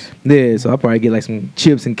 balance. yeah, so I probably get like some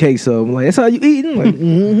chips and queso. I'm like, that's how you eating? Like,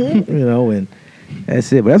 and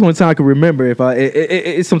that's it. But that's one time I can remember if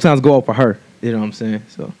it sometimes go off for her. You know what I'm saying?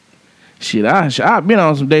 So Shit, I've been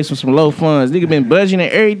on some dates with some low funds. Nigga been budgeting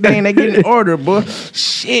and everything they get in order, boy.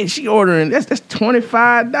 Shit, she ordering. That's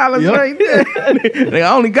 $25 right there. They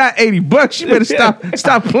only got $80. You better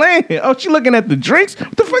stop playing. Oh, she looking at the drinks.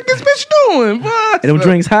 What the fuck this bitch doing, boy? and them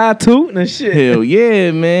drinks high too and shit. Hell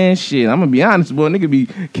yeah, man. Shit, I'm gonna be honest, boy. Nigga be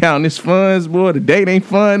counting his funds, boy. The date ain't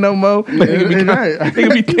fun no more.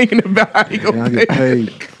 Nigga be thinking about how he And I gonna get pay.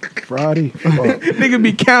 paid Friday. Fuck. Nigga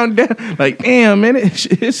be counting down like, damn, man,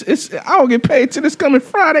 it's I don't get paid till this coming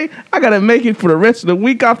Friday. I gotta make it for the rest of the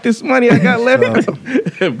week off this money I got left.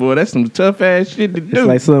 Boy, that's some tough ass shit to It's do.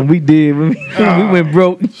 like something we did when we went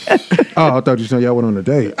broke. Oh, I thought you said y'all went on a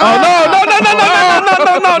date. Oh no!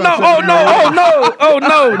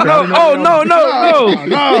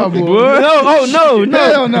 Nah, boy. No!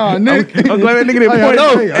 Hell nah, Nick. I'm glad that nigga didn't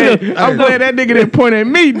point. I'm glad that nigga didn't point at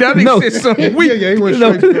me. That nigga No. said something weak. Yeah, he went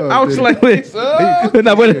straight to I was like,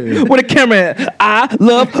 Now, where the camera at? I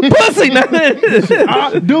love pussy.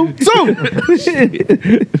 I do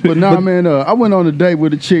too. But nah, man, I went on a date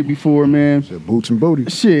with a chick before, man. Said boots and booty.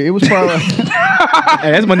 Shit, it was probably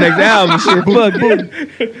Hey, that's my next album. Shit, fuck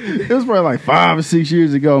it. it was probably like 5 or 6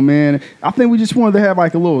 years ago, man. I think we just wanted to have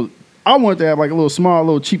like a little. I wanted to have like a little small,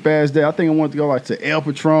 little cheap ass day. I think I wanted to go like to El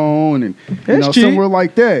Patron and That's cheap. somewhere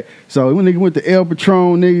like that. So when nigga went to El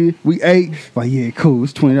Patron, nigga, we ate. Like, yeah, cool.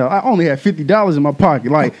 It's $20. I only had $50 in my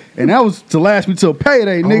pocket, like, and that was to last me till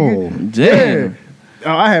payday, nigga. Oh, damn.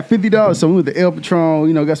 Yeah. I had $50, so we went to El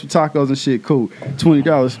Patron. Got some tacos and shit. Cool.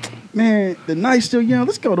 $20. Man, the night's still young.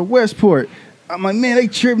 Let's go to Westport. I'm like, man, they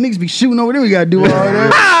trip. Niggas be shooting over there. We gotta do all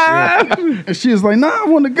that. And she was like, nah, I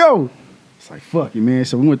want to go. It's like, fuck it, man.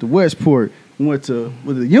 So we went to Westport. We went to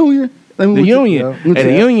the Union. Then we The went to- Union. went Hey, to-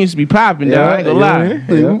 the Union used to be popping, dog. I ain't gonna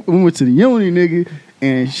lie. we went to the Union, nigga.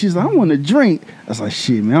 And she's like, I want a drink. I was like,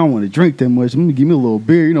 shit, man, I don't want to drink that much. I'm gonna give me a little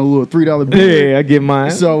beer, you know, a little $3 beer. Yeah, I get mine.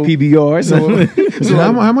 So- PBR. So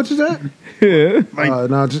how much is that? Yeah.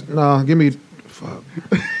 Nah, give me. Fuck.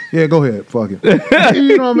 Yeah, go ahead. Fuck it.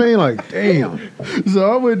 You know what I mean? Like, damn.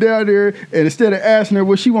 So I went down there, and instead of asking her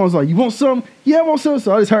what she wants, like, you want something? Yeah, I want something.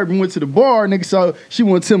 So I just heard me went to the bar, nigga. So she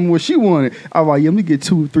wanted to tell me what she wanted. I was like, yeah, let me get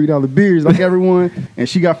 $2 $3 beers like everyone. And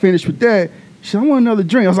she got finished with that. She said, I want another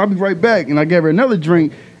drink. I was like, I'll be right back. And I gave her another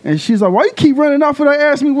drink. And she's like, why you keep running off without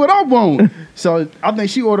asking me what I want? So I think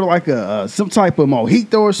she ordered like some type of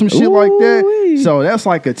mojito or some shit like that. Ooh-wee. So that's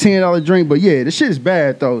like a $10 drink. But yeah, the shit is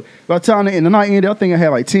bad though. By the time the night ended, I think I had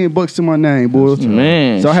like $10 to my name, boy.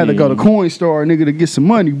 Man, So I had to go to shit. Coinstar, nigga, to get some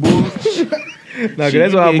money, boy. Nah, 'cause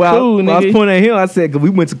that's why Shit, I cool, was nigga. pointing at him. I said, 'cause we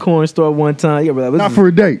went to Corn Store one time. Yeah, like, Not for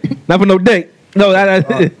a date. not for no date. No,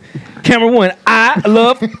 camera one. I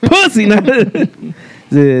love pussy.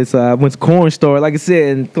 Yeah, so I went to Corn Store, like I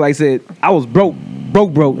said, and like I said, I was broke. You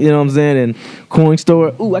know what I'm saying? And Corn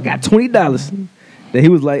Store, ooh, I got $20. Then he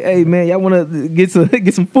was like, "Hey man, y'all want to get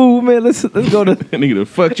some food, man? Let's go to." Nigga done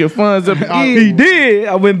fucked your funds up He again. did.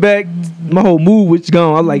 I went back. My whole mood was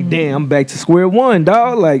gone. I was like, "Damn, I'm back to square one,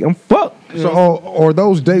 dog. Like I'm fucked." So, or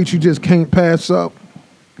those dates you just can't pass up?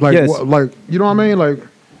 Like, Yes. like you know what I mean? Like,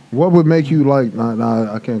 what would make you like,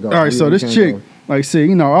 nah, I can't go. All right, so You this can't chick, go. like I said,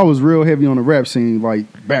 you know, I was real heavy on the rap scene, like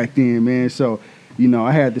back then, man. So, you know,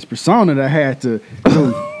 I had this persona that I had to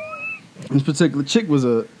do. This particular chick was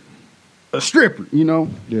a stripper, you know.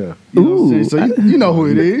 Yeah. You know what I'm saying? So you know who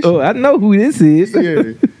it is. Oh, I know who this is.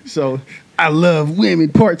 Yeah. So I love women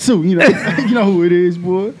part 2. You know, you know who it is,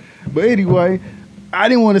 boy. But anyway, I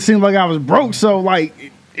didn't want to seem like I was broke, so like,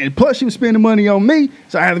 and plus she was spending money on me,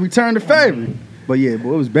 so I had to return the favor. But yeah,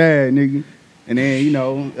 boy, it was bad, nigga. And then you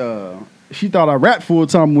know, she thought I rapped full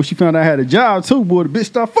time. When she found out I had a job too, boy, the bitch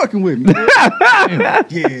started fucking with me.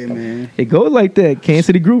 Yeah, man. It goes like that. Kansas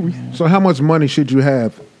City Groupies. So, how much money should you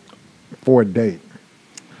have for a date?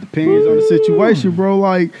 Depends on the situation, bro.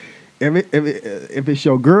 Like, if it's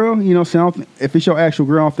your girl, you know, what I'm saying? If it's your actual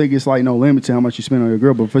girl, I don't think it's like no limit to how much you spend on your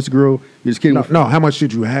girl. But if it's a girl, you're just kidding. No, how much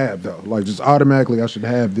should you have though? Like, just automatically, I should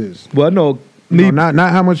have this. Well, I know Me, me. not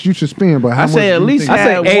how much you should spend, but how I much. say at you least think-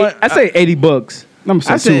 have I say $80. I'm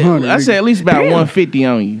gonna I say said 200. I said at least about Damn. 150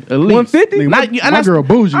 on you. At least 150? Nigga, Not, you- my I'm not- girl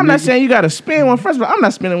bougie, I'm not nigga. saying you gotta spend one. First of all, I'm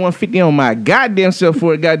not spending 150 on my goddamn self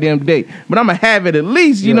for a goddamn date. But I'm gonna have it at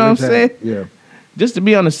least. You Yeah, know what I'm let's saying? have- Yeah. Just to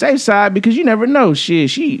be on the safe side, because you never know. Shit,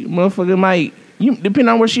 she motherfucker might. You depending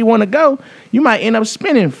on where she want to go, you might end up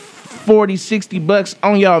spending $40-$60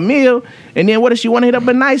 on your meal, and then what if she want to hit up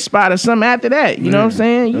a nice spot or something after that? You know what I'm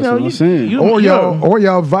saying? You That's know, what I'm saying. Or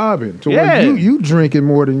y'all vibing to Yeah. where you drinking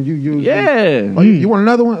more than you usually. Yeah. Like, you want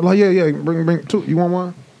another one? Like, yeah, bring two. You want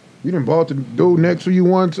one? You done bought the dude next to you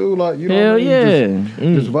one too. Like, you know, Hell what I mean?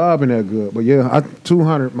 yeah. Just vibing that good. But yeah,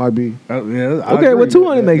 200 might be. Okay, well,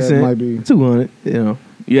 200 makes that sense. might be- 200, you know.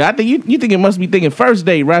 Yeah, I think you think it must be thinking first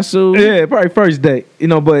date, Rasul. Yeah, probably first date. You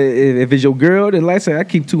know, but if it's your girl, then like I say, I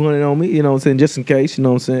keep 200 on me, you know what I'm saying, just in case, you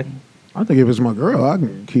know what I'm saying. I think if it's my girl, I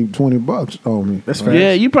can keep $20 on me. That's Like, fair.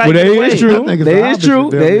 Yeah, you probably But get that away. is true. I think it's That the is true.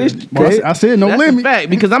 opposite That down is there. Well, I said no That's limit. a fact,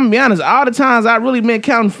 because I'm gonna be honest, all the times I really been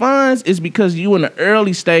counting funds is because you in the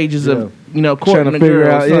early stages Yeah. of, you know, courting Trying to a girl.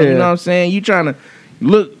 figure out, So, yeah. You know what I'm saying? You trying to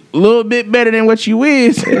look a little bit better than what you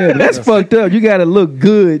is. Yeah, that's fucked up. You gotta look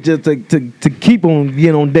good just to keep on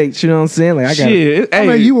getting on dates, you know what I'm saying? Like I got Shit. I Hey,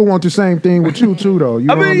 mean, you would want the same thing with you too, though. You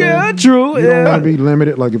know I mean, what yeah, true. You don't Yeah. want to be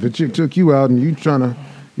limited. Like if a chick took you out and you trying to,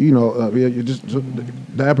 you know, yeah, you just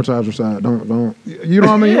the appetizer side. Don't. You know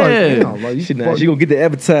what I mean? Yeah. Like, you know, like you She, fuck- she gonna get the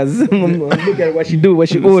appetizers. I'm gonna look at what she do, what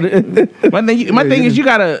she order. my thing is you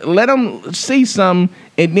gotta let them see something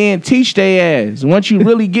and then teach their ass. Once you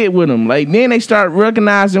really get with them, like then they start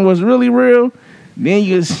recognizing what's really real. Then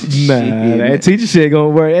you Nah, shit, that teacher shit ain't gonna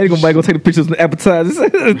work. Ain't gonna go take the pictures of the appetizers.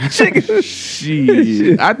 Chicken.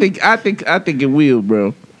 shit. I think it will,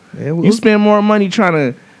 bro. Yeah, You spend more money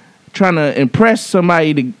trying to impress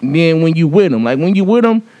somebody than when you with them. Like when you with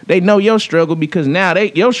them, they know your struggle because now they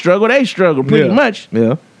struggle pretty Yeah. much.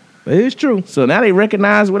 Yeah, it is true. So now they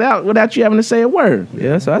recognize without you having to say a word.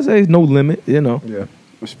 Yeah, so I say it's no limit. You know. yeah.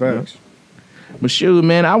 That's facts. But shoot,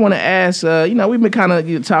 man, I want to ask. You know, we've been kind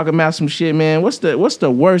of talking about some shit, man. What's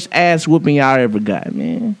the worst ass whooping y'all ever got,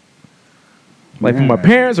 man? Like from my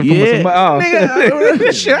parents or from somebody. Oh.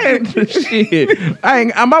 Nigga,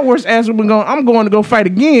 shit. My worst ass whooping I'm going to go fight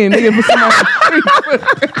again, nigga. For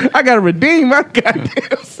somebody. I gotta redeem my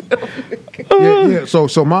goddamn self. Yeah.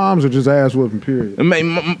 So moms are just ass whooping. Period.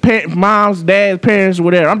 Moms, dads, parents,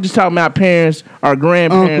 whatever. I'm just talking about parents or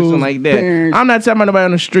grandparents, Uncles, something like that. parents. I'm not talking about nobody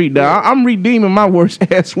on the street, dog. I'm redeeming my worst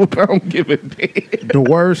ass whoop. I don't give a damn. The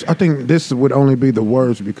worst. I think this would only be the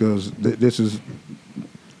worst because this is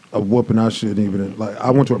a whooping I shouldn't even like.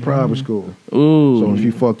 I went to a private school, Ooh. so if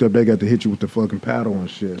you fucked up, they got to hit you with the fucking paddle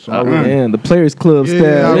and shit. So I really, Man, the Players Club yeah,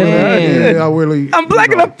 style. Man. I really. I'm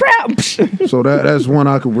black and I'm proud. So that's one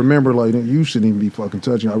I could remember. Like you shouldn't even be fucking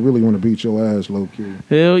touching. I really want to beat your ass, low key.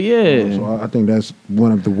 Hell yeah. So I think that's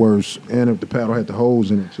one of the worst. And if the paddle had the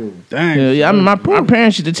holes in it too. Dang. Hell yeah. I mean, my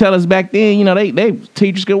parents used to tell us back then, you know, they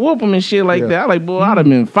teachers could whoop them and shit like Yeah. that. I like, boy, I'd have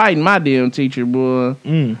been fighting my damn teacher, boy.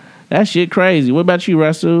 That shit crazy. What about you,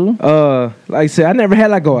 Rasul? Like I said, I never had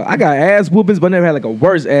I got ass whoopings, but I never had like a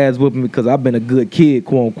worse ass whooping because I've been a good kid,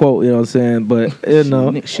 quote unquote. You know what I'm saying? But you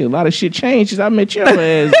know, Shit, a lot of shit changed since I met your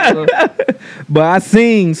ass. boy. but I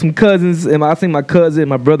seen some cousins, and I seen my cousin and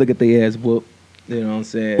my brother get their ass whooped. You know what I'm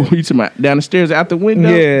saying? What you talking about? Down the stairs, out the window?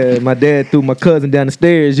 Yeah, my dad threw my cousin down the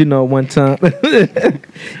stairs, you know, one time.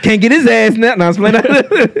 Can't get his ass now. No, I'm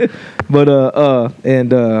playing. But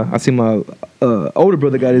I see my older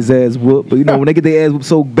brother got his ass whooped. But you know, when they get their ass whooped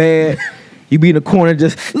so bad, you be in the corner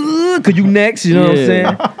just, cause you next, you know what I'm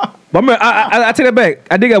saying? But I take that back.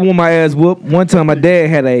 I did got one my ass whooped. One time my dad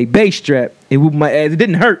had a bass strap and whooped my ass. It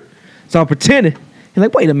didn't hurt. So I'm pretending. He's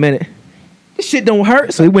like, wait a minute. This shit don't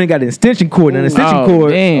hurt. So he went and got an extension cord. And an extension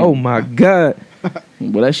cord. Damn. Oh my God.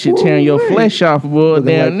 Well, that shit tearing your flesh off, boy, Looking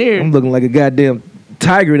down like- there. I'm looking like a goddamn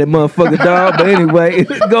tiger, that motherfucker dog. But anyway,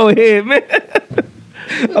 go ahead, man.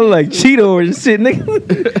 I'm like Cheeto and shit,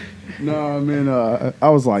 nigga. Nah, man, I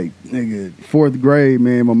was like, nigga, 4th grade,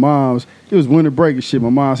 man. My mom's, it was winter break and shit. My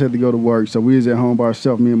mom's had to go to work, so we was at home by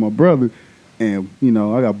ourselves, me and my brother. And, you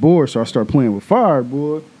know, I got bored, so I started playing with fire,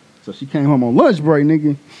 boy. So she came home on lunch break,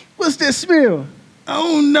 nigga. What's that smell? I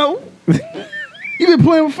don't know. You been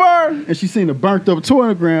playing with fire? And she seen a burnt up toy on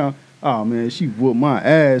the ground. Oh, man, she whooped my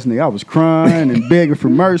ass, nigga. I was crying and begging for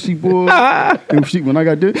mercy, boy. And when I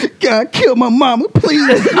got there, God, kill my mama,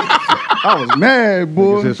 please. I was mad,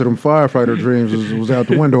 boy. So them firefighter dreams was out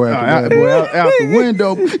the window after that. Out the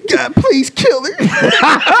window. God, please kill her.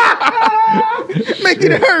 Make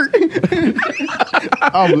it hurt.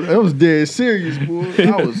 It was dead serious, boy.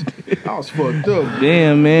 I was fucked up.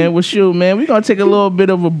 Damn, man. Well, shoot, man. We gonna take a little bit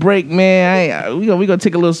of a break, man. We gonna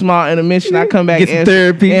take a little small intermission. I come back Get some answer-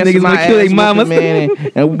 therapy. answer Niggas my wanna kill ass their mamas. whooping,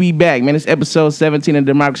 man, and we'll be back, man. It's episode 17 of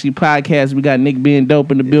the Democracy Podcast. We got Nick being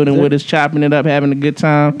dope in the building with us, chopping it up, having a good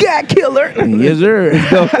time. God killer. Yes, sir.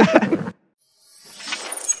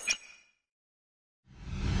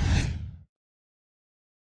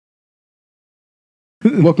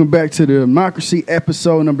 Welcome back to the Democracy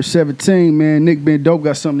episode number 17, man. Nick being dope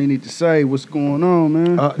got something he need to say. What's going on,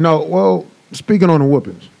 man? No, well, speaking on the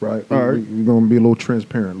whoopings, right? All right. We're gonna be a little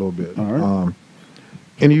transparent, a little bit. All right.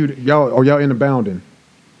 And y'all into bounding?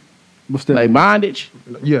 What's that? Like bondage?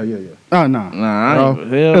 Yeah. Oh, nah. Nah, I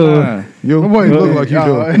ain't, hell nah. You look like you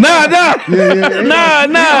do. Nah. Yeah.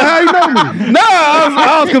 Nah. How you know me? No,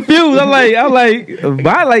 I was confused. I'm like,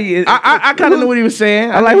 I kind of knew what he was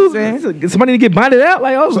saying. I like, somebody to get bonded out?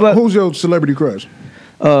 Like, I was So like, who's your celebrity crush?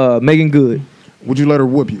 Megan Good. Would you let her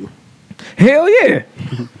whoop you? Hell yeah.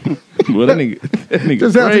 Well, that nigga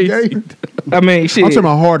Just out the crazy. gate. I mean, shit. I'm talking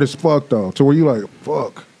about hard as fuck though. To where you like,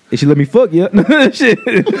 fuck. If she let me fuck, yeah. Shit.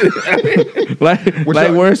 Like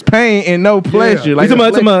y'all- where's pain and no pleasure? Yeah. Like, You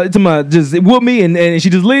talking about just whoop me and she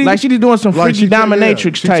just leave? like she just doing some freaky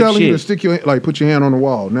dominatrix she type telling you to shit. stick your put your hand on the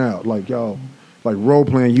wall now, like y'all, like role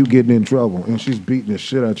playing you getting in trouble, and she's beating the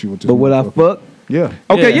shit out you with this. But would I motherfucker. fuck? Yeah.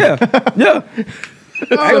 Okay, Yeah. yeah.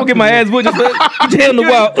 I ain't gonna get my ass whooped. Just put your hand on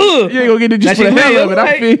the wall. You ain't gonna get it just Now for the she hell of it.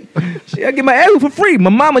 I leave, feel. Shit, I get my ass whooped for free. My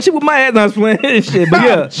mama, she with my ass. I was playing shit. But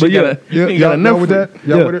yeah, She but yeah. gotta- Yeah, ain't got y'all enough with for- that?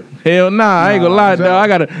 Y'all Yeah. with it? Hell nah, I ain't gonna lie, Nah,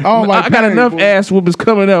 dog. I got pain, enough boy. ass whoopers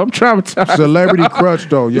coming up. I'm traumatized. Celebrity crush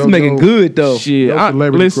though. It's making good though. Shit, Yo, I,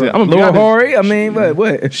 celebrity listen, crush. I'm gonna be Lord honest. Hori, I mean,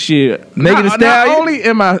 what? Shit, Megan Thee not Stallion? only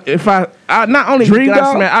am I not only Dream can I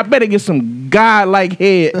Dog? smash, I better get some god like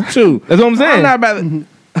head too. That's what I'm saying. I'm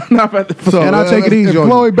not about to. So, And I take it easy If on you.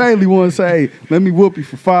 Chloe Bailey want to say, hey, let me whoop you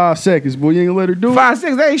for 5 seconds, boy, you ain't gonna let her do it? 5,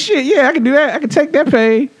 6, 8 shit. Yeah, I can do that. I can take that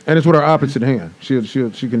pay. And it's with her opposite hand. She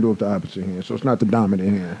can do it with the opposite hand. So it's not the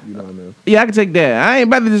dominant hand. You know what I mean? Yeah, I can take that. I ain't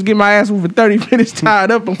about to just get my ass whooped for 30 minutes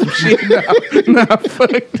tied up on some shit. Nah, fuck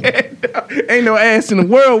that. Nah. Ain't no ass in the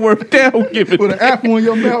world worth that. Who give it? With an apple in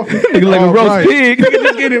your mouth. Nigga like a Oh, roast right. pig.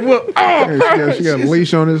 Just get it whooped. Oh, She got a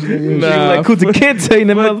leash on this. Nigga. Nah. Like Kunta Kinte in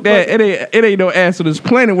the fuck that. motherfucker. It ain't no ass on this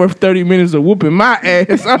planet worth 30 minutes of whooping my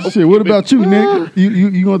ass. I don't Shit, what give about you, Nick?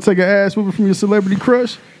 You gonna take an ass whooping from your celebrity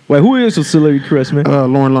crush? Wait, who is your celebrity crush, man?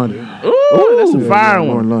 Lauren London. Ooh, that's a fire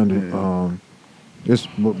Lauren one. London. This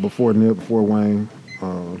before Nip, before Wayne.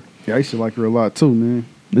 Yeah, I used to like her a lot too, man.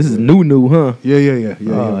 This is new, huh? Yeah, Oh,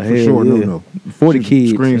 for hell sure. yeah. No. For the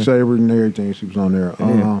She was kids. screensaver and everything. She was on there.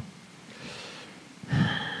 Yeah.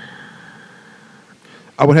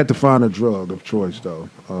 I would have to find a drug of choice though.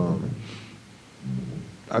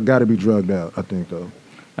 I got to be drugged out. I think though.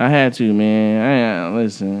 I had to, man.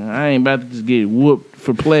 Listen, I ain't about to just get whooped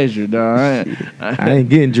for pleasure, dog. I ain't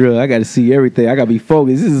getting drugged. I got to see everything. I got to be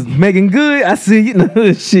focused. This is making good. I see you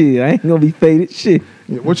know shit. I ain't gonna be faded. Shit.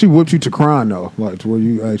 Yeah, what she whipped you to crying though, like to where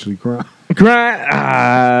you actually cry.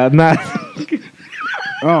 Crying? Nah.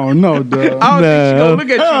 Oh no, dog. I don't think she gonna look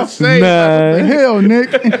at you and say, Nah. Hell,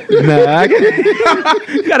 Nick. Nah.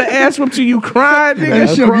 you got to ask what till you crying, That nigga.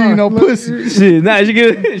 shit don't give you no pussy. Shit. Nah. She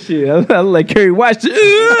get shit. I like Kerry Washington.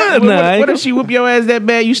 What if she whoop your ass that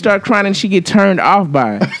bad, you start crying and she get turned off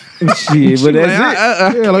by it? Shit. But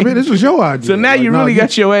that's it. Yeah, like man, this was your idea. So now Like, you nah, really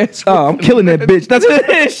got your ass. Oh, I'm killing that bitch. That's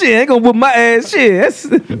it. Shit, I ain't gonna whoop my ass. Shit,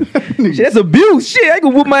 that's abuse. Shit, I ain't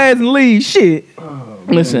gonna whoop my ass and leave. Shit.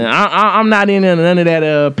 Listen, I'm not in none of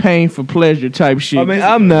that pain for pleasure type shit. I mean,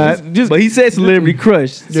 I'm not. But he said celebrity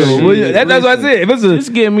crush. So Yeah, that's what I said. If it's a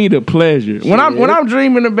just give me the pleasure. When I'm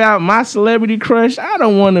dreaming about my celebrity crush, I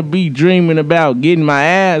don't want to be dreaming about getting my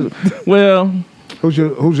ass. Well, who's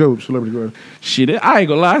your celebrity crush? shit, I ain't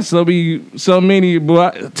gonna lie. So many,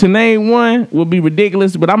 but to name one would be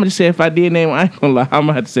ridiculous. But I'm gonna just say if I did name one, I ain't gonna lie. I'm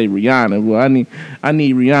gonna have to say Rihanna. Well, I need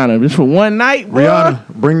Rihanna just for one night. Boy. Rihanna,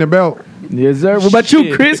 bring the belt. yes, sir. What about you,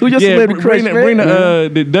 Shit. Chris? Who your celebrity crush? bring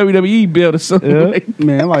the WWE belt or something. Yeah.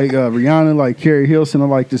 Man, I like Rihanna, like Carrie Hilson. I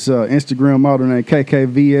like this Instagram model named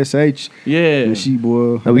KKVSH. Yeah. And she,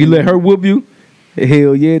 boy. Now, you let her whoop you?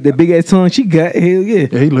 Hell yeah. That big ass tongue she got. Hell yeah.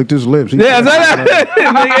 Yeah, he licked his lips. Yeah,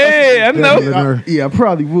 I know. Yeah, I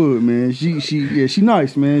probably would, man. She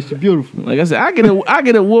nice, man. She beautiful. Like I said, I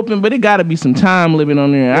get a whooping, but it gotta be some time limit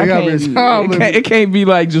on there. There gotta be a time limit. It can't be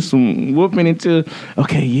like just some whooping until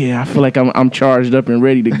okay, yeah, I feel like I'm charged up and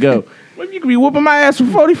ready to go. Well, you could be whooping my ass for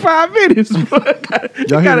 45 minutes.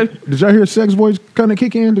 Did y'all hear Sex Voice kind of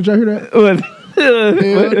kick in? Did y'all hear that?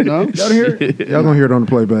 No. Y'all hear it? Y'all gonna hear it on the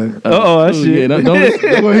playback. Oh shit. Yeah, don't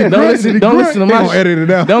listen to He my gonna edit it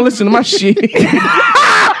out. don't listen to my shit.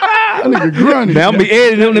 That nigga grunting. Now I'm be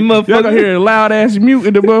editing them Y'all gonna motherfucker. hear a loud ass mute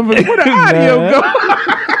in the motherfucker. Where the audio go?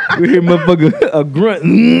 We hear motherfucker a grunt.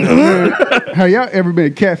 Have y'all ever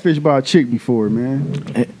been catfished by a chick before, man?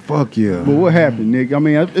 Fuck yeah. But what happened, Nick? I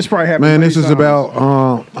mean, it's probably happened. Man, many this is times. about,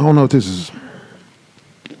 I don't know if this is,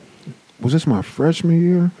 was this my freshman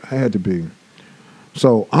year? Had to be.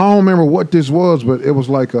 So I don't remember what this was, but it was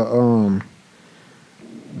like a,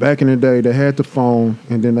 back in the day, they had the phone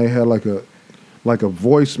and then they had like a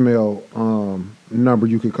voicemail number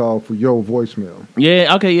you could call for your voicemail.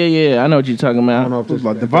 Yeah, okay, yeah. I know what you're talking I don't about. know if this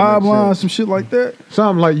like the if that vibe makes line, sense. some shit like that.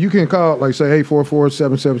 Something like you can call, like say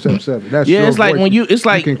 844-7777. That's Yeah, your it's like voice. when it's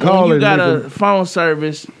like can call when you it got and a phone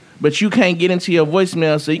service, but you can't get into your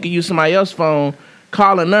voicemail, so you can use somebody else's phone,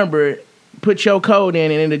 call a number, put your code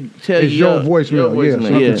in, and it'll tell it's you your voicemail, yeah.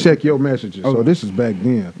 So I yeah. can check your messages. So this is back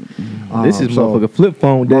then. This is so motherfucker flip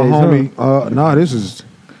phone my days. homie, nah, this is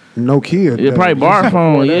no kid. Yeah, probably bar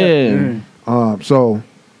phone, yeah. So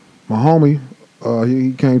my homie,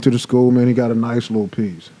 he came to the school, man. He got a nice little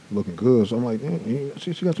piece, looking good. So I'm like,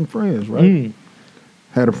 she got some friends, right?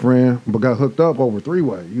 Had a friend, but got hooked up over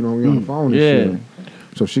three-way. You know, we on the phone and shit.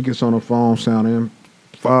 So she gets on the phone, sounding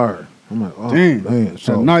fire. I'm like, oh Damn, man,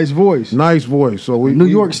 so a nice voice. nice voice. So we New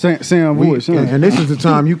York sound voice. Huh? and this is the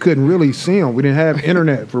time you couldn't really see them. We didn't have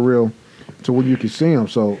internet for real, to where you could see them.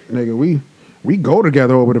 So nigga, we go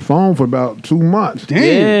together over the phone for about 2 months.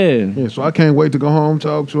 Damn. Yeah. Yeah, so I can't wait to go home,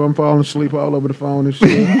 talk to him, falling asleep all over the phone and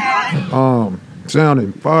shit.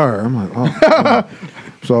 Sounding fire. I'm like, oh.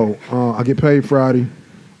 So I get paid Friday.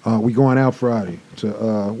 We going out Friday to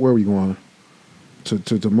where we going?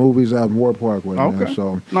 To movies out in Ward Parkway. Okay. Man.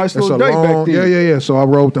 So Nice it's little a date back long, then. Yeah. So I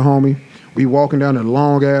rode with the homie. We walking down that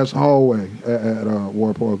long ass hallway at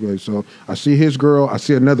Ward Parkway. So I see his girl. I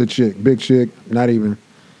see another chick, big chick, not even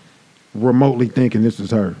remotely thinking this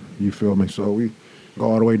is her. You feel me? So we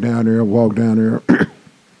go all the way down there, walk down there.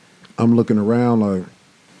 I'm looking around like,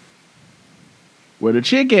 Where the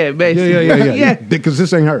chick at, basically. yeah. Because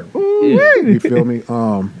this ain't her. You feel me?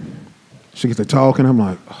 She gets to talking. I'm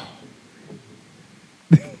like, oh.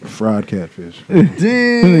 Fried catfish.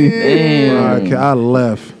 Damn. I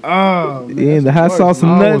left. Oh, Yeah, the hot sauce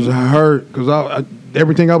and I was nothing. hurt because I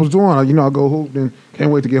everything I was doing. I go hoop and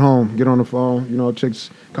can't wait to get home. Get on the phone.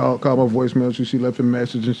 Call my voicemail. She left a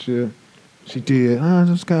message and shit. She did. I'm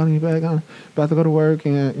just calling you back. I'm about to go to work,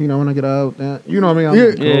 and when I get out, you know what I mean?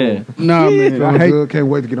 I'm Yeah. Nah, man. I Feeling hate good. Can't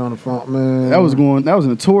wait to get on the phone, man. that was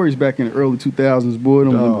notorious back in the early 2000s, boy.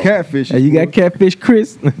 Them Dog. catfish. Hey, you got catfish,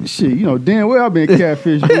 Chris? Shit, damn well I've been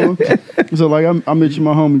catfish, boy. So like I mentioned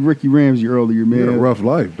my homie Ricky Ramsey earlier, You had a man. rough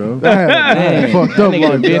life, though. I had Man, a fucked that up nigga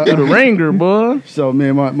life. been dog. through the ringer, boy. So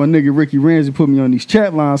man, my nigga Ricky Ramsey put me on these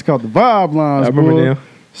chat lines called the Vibe lines. I remember boy. them.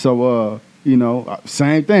 So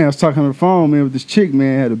same thing. I was talking on the phone, man, with this chick,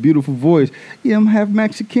 man, had a beautiful voice. Yeah, I'm half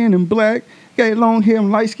Mexican and black. Got long hair, I'm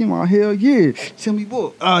light skinned. Well, hell yeah. Tell me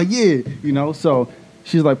what? Yeah. So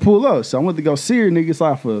she's like, pull up. So I went to go see her, nigga. It's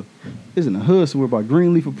off of, it's in the hood somewhere by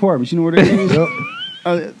Greenleaf Apartments. You know where that is?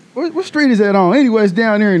 Yep. What street is that on? Anyway, it's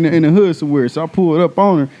down there in the hood somewhere. So I pulled up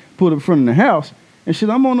on her, pulled up in front of the house, and shit,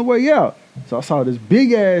 I'm on the way out. So I saw this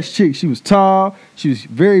big ass chick. She was tall. She was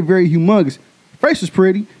very, very humongous. Face was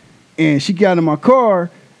pretty. And she got in my car.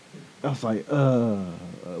 I was like,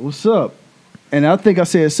 what's up? And I think I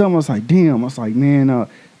said something. I was like, damn. I was like, man, I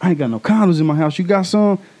ain't got no condoms in my house. You got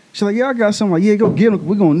some? She's like, yeah, I got some. I'm like, yeah, go get them.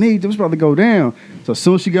 We're going to need them. It's about to go down. So as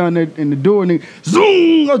soon as she got in the door, nigga,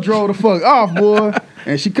 zoom, I drove the fuck off, boy.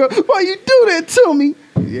 And she come, why you do that to me?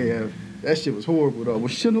 Yeah, that shit was horrible, though. Well,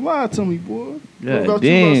 she shouldn't have lied to me, boy. God What about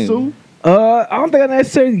damn. you, Sue? I don't think I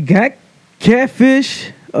necessarily got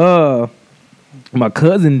catfish. My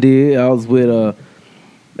cousin did. I was with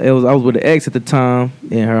I was with an ex at the time,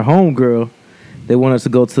 and her homegirl. They wanted us to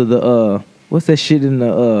go to the what's that shit in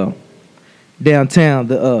the downtown,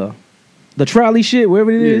 the trolley shit,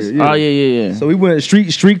 wherever it is. Yeah. Oh yeah. So we went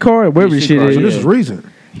streetcar, wherever the shit Streetcar, is. So yeah. this is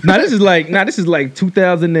reason. This is like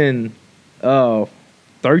 2013 Oh,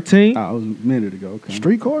 it was a minute ago. Okay.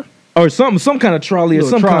 Streetcar? or some kind of trolley or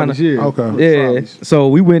Little some kind of trolleys, yeah. Okay. Little yeah. trolleys. So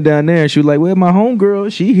we went down there, and she was like, "Well, my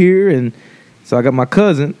homegirl, she here," and so I got my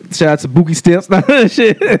cousin. Shout out to Bookie Steps,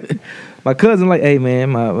 shit. My cousin like, "Hey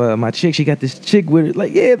man, my chick, she got this chick with it.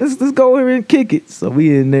 Like, yeah, let's go over here and kick it." So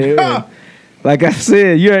we in there. And, like I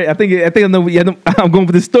said, I think I know. I'm going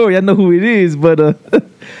for the story. I know who it is, but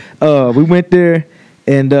we went there.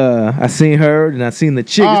 And I seen her, and I seen the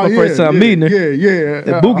chick. It's my first time meeting her. Yeah.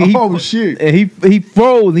 And Boogie, oh shit. And he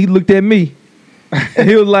froze. And he looked at me. And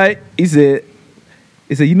he was like, he said,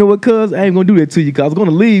 you know what, cuz? I ain't gonna do that to you, cuz I was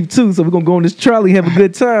gonna leave too. So we're gonna go on this trolley, have a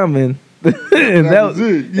good time, and, and that was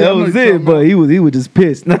it. Yeah, I That know was you're it. talking But he was just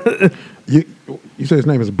pissed. You say his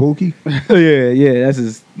name is Bookie? yeah,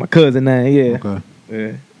 that's my cousin name. Yeah. Okay.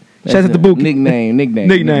 Yeah. Shout out to Bookie. Nickname.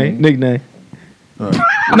 Nickname.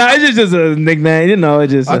 Nah, it's just a nickname. You know, it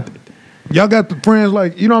just. Y'all got the friends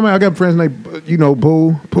like, you know what I mean? I got friends named,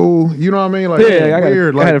 Boo, Pooh. You know what I mean? Like, Yeah,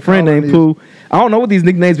 I had a friend all named these- Pooh. I don't know what these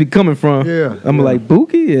nicknames be coming from. Yeah, I'm yeah. like,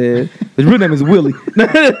 Bookie? Yeah. His real name is Willie.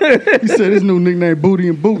 He said his new nickname Booty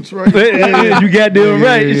and Boots, right? You got them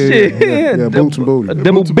right. Shit. Yeah, Boots and Booty. A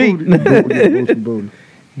double beat. Boots and Booty.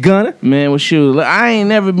 Gunner. Man, well, shoot, look, I ain't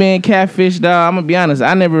never been catfish, dog. I'm gonna be honest.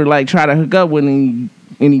 I never like try to hook up with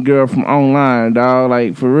any girl from online, dog.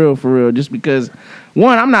 Like for real. Just because,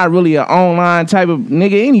 one, I'm not really an online type of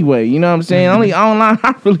nigga anyway. You know what I'm saying? Only online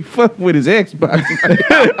I really fuck with is Xbox.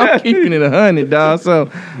 I'm keeping it 100, dog. So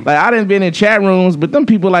like I done been in chat rooms, but them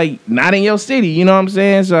people like not in your city. You know what I'm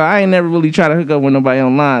saying? So I ain't never really try to hook up with nobody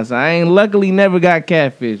online. So I ain't luckily never got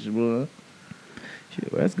catfish, bro. Shit,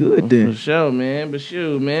 well, that's good For then. sure, man. But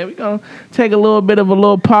shoot, man, we gonna take a little bit of a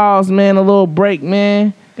little pause, man, a little break,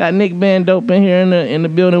 man. Got Nick Band Dope in here in the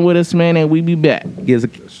building with us, man, and we be back. Gets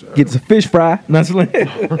a fish fry. Not so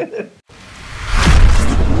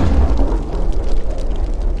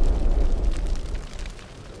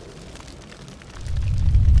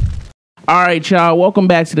All right, y'all. Welcome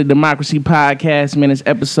back to the Democracy Podcast, man. It's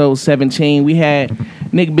episode 17. We had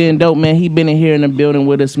Nick Band Dope, man. He been in here in the building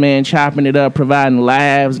with us, man, chopping it up, providing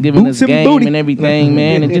laughs, giving Boots us and game booty. and everything,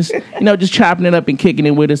 man, and just chopping it up and kicking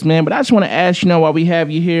it with us, man. But I just want to ask, while we have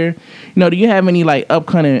you here, do you have any like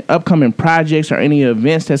upcoming projects or any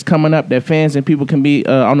events that's coming up that fans and people can be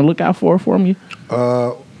on the lookout for you?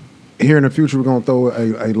 Here in the future, we're gonna throw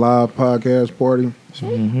a live podcast party.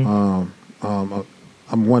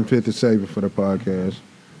 I'm 1/5 the savior for the podcast.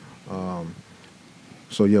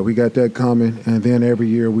 So yeah, we got that coming, and then every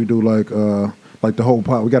year we do like the whole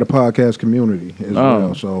we got a podcast community as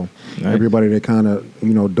well. So everybody that kind of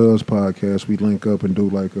does podcasts, we link up and do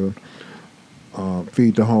like a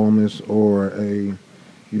feed the homeless or a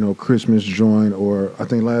Christmas joint, or I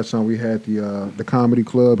think last time we had the comedy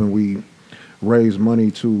club and we raised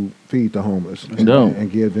money to feed the homeless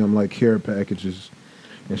and give them like care packages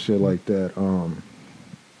and shit like that.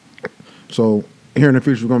 So here in the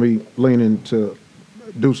future, we're going to be leaning to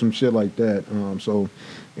do some shit like that. So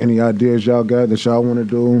any ideas y'all got that y'all want to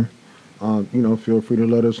do, feel free to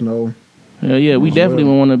let us know. Yeah, we definitely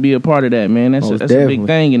want to be a part of that, man. That's a big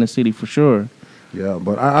thing in the city for sure. Yeah,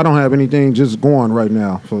 but I don't have anything just going right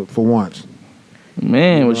now for once.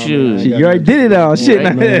 Man, well, shoot. You already did it all. Shit.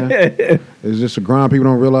 Right, Man, it's just a grind. People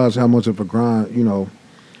don't realize how much of a grind,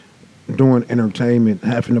 doing entertainment,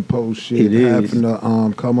 having to post shit, having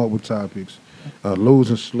to come up with topics,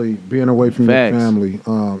 losing sleep, being away from Facts. your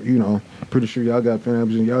family. Pretty sure y'all got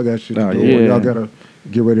families and y'all got shit to do. yeah. Y'all gotta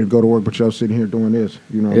get ready to go to work, but y'all sitting here doing this.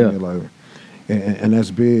 You know what I mean? Like, and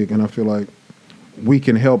that's big. And I feel like we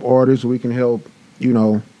can help artists. We can help.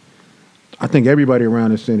 I think everybody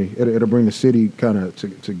around the city. It'll bring the city kind of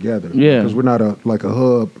together. Yeah. Because we're not a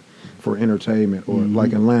hub for entertainment or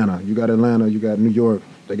like Atlanta. You got Atlanta. You got New York.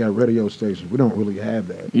 They got radio stations. We don't really have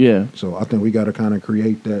that. Yeah. So I think we got to kind of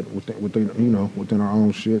create that within our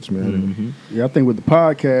own shits, man. Yeah, I think with the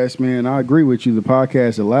podcast, man, I agree with you. The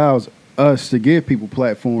podcast allows us to give people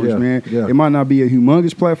platforms, man. Yeah. It might not be a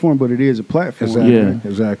humongous platform, but it is a platform. Exactly. Yeah. man.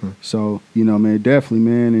 Exactly. So, man, definitely,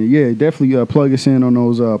 man. And yeah, definitely plug us in on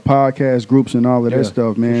those podcast groups and all of that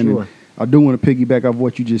stuff, man. Sure. And I do want to piggyback off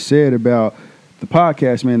what you just said about the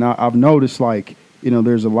podcast, man. I've noticed, like,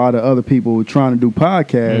 there's a lot of other people trying to do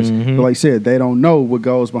podcasts, but like I said, they don't know what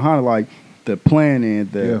goes behind it, like the planning,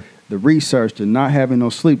 the research, the not having no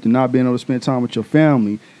sleep, the not being able to spend time with your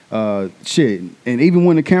family, shit. And even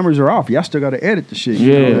when the cameras are off, y'all still got to edit the shit.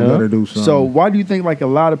 Yeah. You know? Gotta do something. So why do you think like a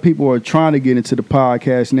lot of people are trying to get into the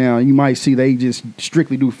podcast now? You might see they just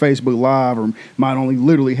strictly do Facebook Live or might only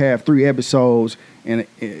literally have 3 episodes in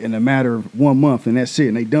a matter of 1 month, and that's it,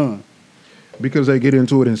 and they done. Because they get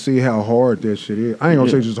into it and see how hard that shit is. I ain't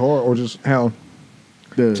gonna say just hard or just how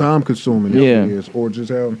time consuming it is, or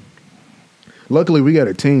just how. Luckily, we got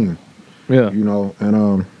a team. Yeah.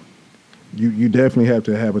 And you definitely have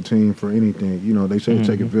to have a team for anything. They say it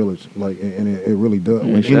take a village, like, and it really does.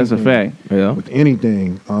 With That's a anything. fact. Yeah. With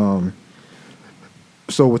anything.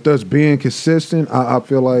 So with us being consistent, I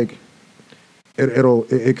feel like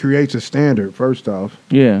it creates a standard first off,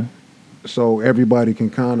 Yeah. so everybody can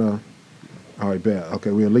kind of, all right, bet,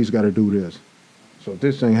 okay, we at least got to do this. So if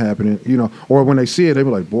this ain't happening, or when they see it, they be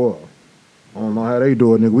like, boy, I don't know how they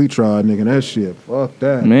do it, nigga. We tried, nigga, that shit, fuck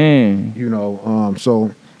that. Man.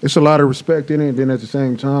 So it's a lot of respect in it. And then at the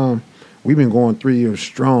same time, we've been going 3 years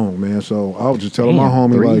strong, man. So I was just telling my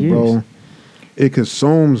homie, 3 like, years. bro, it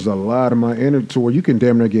consumes a lot of my energy to where you can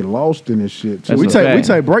damn near get lost in this shit. Too. That's We a take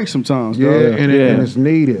fact. breaks sometimes, Yeah, dog. and it's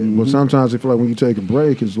needed. Mm-hmm. But sometimes I feel like when you take a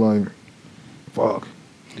break, it's like, fuck.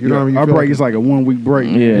 You know what I mean? You Our feel break like is like a 1 week break.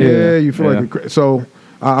 Yeah. yeah, you feel Yeah. like so.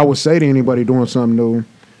 I would say to anybody doing something new,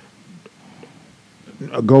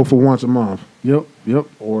 go for once a month Yep.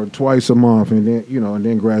 or twice a month, and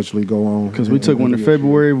then gradually go on. Because we took one in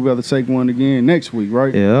February, we got to take one again next week,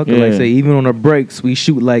 right? Yeah, 'cause like I say, even on our breaks, we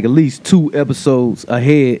shoot like at least 2 episodes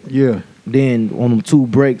ahead. Yeah, Then on them 2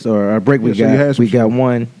 breaks or our break, Yeah, so you had some we got shit.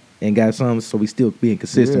 one and got some, so we still being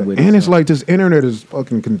consistent yeah. with it. And it's so. like this internet is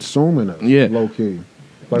fucking consuming us. Yeah. Low key.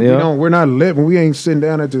 Like Yeah. we're not living. We ain't sitting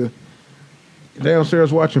down at the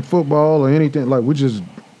downstairs watching football or anything. Like we're just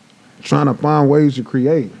trying to find ways to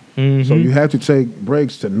create. Mhm. So you have to take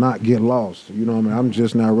breaks to not get lost. You know what I mean? I'm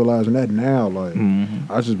just now realizing that now. Like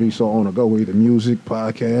I just be so on the go with either music,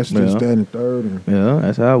 podcast, this, Yeah. that, and third. And Yeah,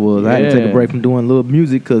 that's how I was. I had to take a Yeah. break from doing a little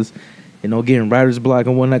music because, getting writer's block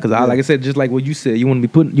and whatnot. Because like I said, just like what you said, you want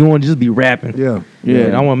to just be rapping. yeah, Yeah.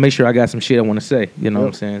 And I want to make sure I got some shit I want to say. You know what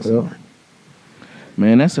I'm saying? So,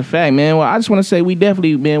 Man, that's a fact, man. Well, I just want to say we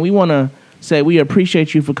definitely, man, we want to say we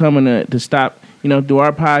appreciate you for coming to stop, do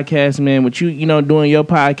our podcast, man. With you, doing your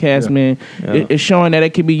podcast, man. Yeah. It's showing that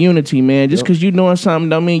it can be unity, man. Just because you're doing something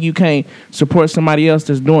don't mean you can't support somebody else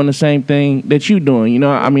that's doing the same thing that you doing.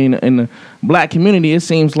 I mean, in the black community, it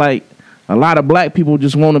seems like a lot of black people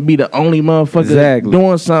just want to be the only motherfucker Exactly.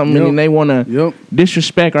 doing something, Yep. and they want to Yep.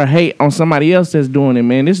 disrespect or hate on somebody else that's doing it,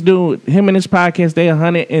 man. This dude, him and his podcast, they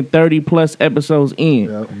 130 plus episodes in.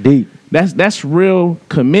 yeah. deep. That's real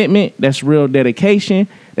commitment. That's real dedication.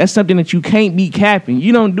 That's something that you can't be capping.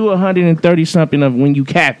 You don't do 130 something of when you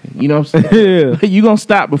capping. You know what I'm saying? Yeah. You gonna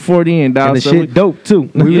stop before the end, dog. And the So shit dope too.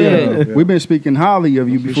 Yeah. We've been speaking highly of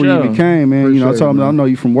you before sure. you even came, man. I Appreciate told it, him I man. know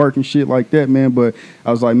you from work and shit like that, man. But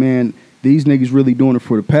I was like, man, these niggas really doing it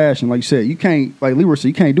for the passion. Like you said, you can't, like Leroy said,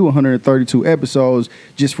 you can't do 132 episodes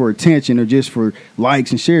just for attention or just for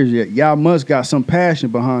likes and shares. Y'all must got some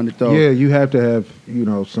passion behind it, though. Yeah, you have to have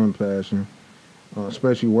some passion.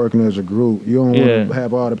 especially working as a group. You don't Yeah. want to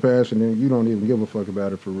have all the passion, and you don't even give a fuck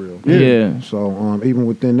about it for real. Yeah. So even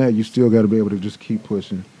within that, you still got to be able to just keep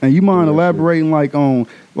pushing. And you mind Yeah, elaborating like on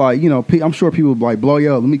like, you know, I'm sure people like blow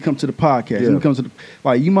you up. Let me come to the podcast. Let me Yeah. come to the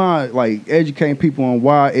like. You mind like educating people on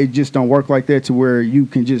why it just don't work like that to where you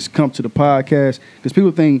can just come to the podcast? Because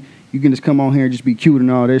people think you can just come on here and just be cute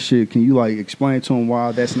and all that shit. Can you like explain to them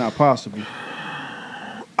why that's not possible?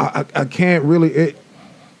 I can't really.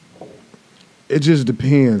 It just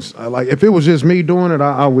depends. Like if it was just me doing it,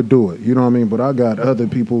 I would do it. You know what I mean? But I got other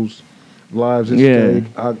people's lives at stake.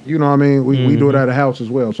 You know what I mean? We do it at a house as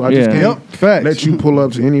well. So I just Yeah. can't Facts. let you pull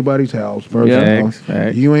up to anybody's house. First Yeah. of all,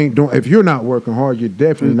 Facts. you ain't doing. If you're not working hard, you're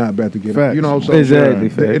definitely not about to get. Facts. You know, so Exactly,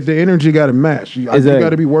 The, facts. the energy got to match. You Exactly. got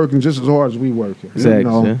to be working just as hard as we working. Exactly, You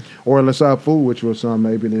know? yeah. Or unless I fool with you or something,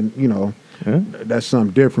 maybe then that's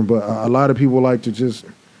something different. But a lot of people like to just.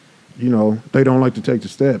 They don't like to take the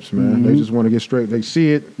steps, man. They just want to get straight. They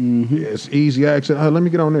see it. It's easy access. Let me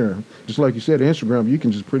get on there. Just like you said, Instagram, you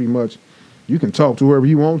can just pretty much, you can talk to whoever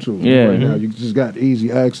you want to. Yeah. Right now, you just got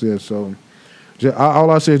easy access. So all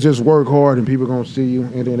I say is just work hard and people going to see you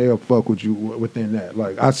and then they'll fuck with you within that.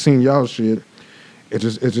 Like, I seen y'all shit. It's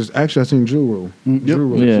just actually, I seen Juru.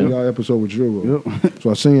 Juru. Yeah. I seen y'all episode with Juru. Yep. So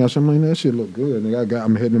I seen y'all, so I'm like, that shit look good. And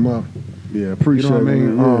I'm hitting him up. Yeah, appreciate You know what I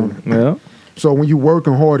mean? it. man. Yeah. So when you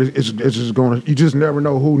working hard, it's just gonna. You just never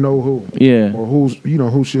know who. Yeah. Or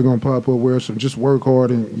who's shit gonna pop up where. So just work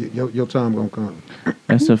hard and your time gonna come.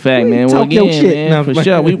 That's a fact, man. Well, Talk your again, shit. man, No, for like-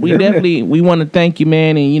 sure. We definitely want to thank you,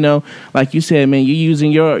 man. And like you said, man, you're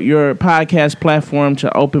using your podcast platform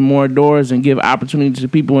to open more doors and give opportunities to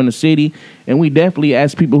people in the city. And we definitely,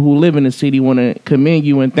 as people who live in the city, want to commend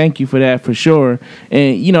you and thank you for that for sure.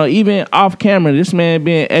 And even off camera, this man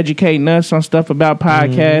been educating us on stuff about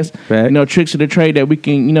podcasts. Fact. Tricks of the trade that we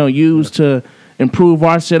can use to improve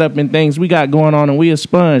our setup and things we got going on, and we a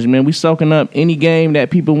sponge, man. We soaking up any game that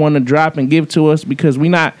people want to drop and give to us because we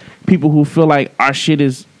not people who feel like our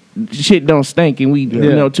shit don't stink and we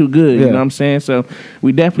too good. You know what I'm saying? So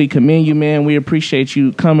we definitely commend you, man. We appreciate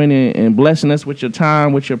you coming and blessing us with your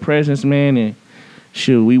time, with your presence, man. And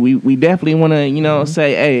shoot, we definitely want to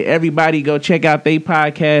say, hey, everybody go check out their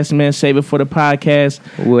podcast, man. Save it for the podcast.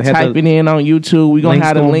 We'll have Type the it in on YouTube. We gonna links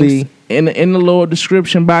have the gonna links be- in the little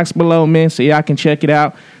description box below, man, so y'all can check it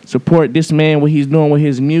out. Support this man, what he's doing with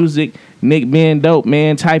his music. Nick Being Dope,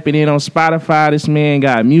 man. Type it in on Spotify. This man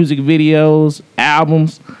got music videos,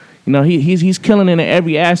 albums. He's killing in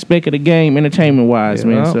every aspect of the game, entertainment wise,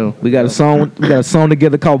 man. So we got a song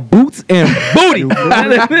together called Boots and Booty.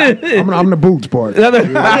 I'm the boots part.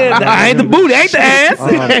 I ain't the booty, I ain't the ass.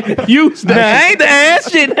 I ain't the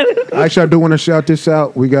ass shit. Actually, I do want to shout this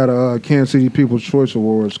out. We got Kansas City People's Choice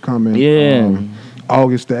Awards coming. Yeah.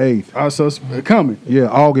 August the 8th. Also coming. Yeah,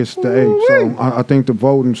 August the 8th. So I think the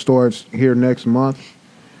voting starts here next month.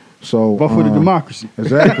 So Vote for the democracy.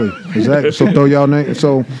 Exactly. So throw y'all name.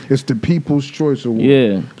 So it's the People's Choice Award.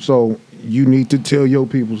 yeah, So you need to tell your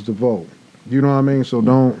peoples to vote. You know what I mean? So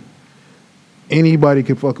don't. Anybody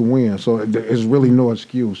can fucking win. So there's really no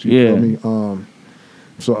excuse. You Yeah. feel me?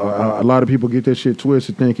 So a lot of people get that shit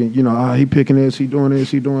twisted, thinking, he picking this, he doing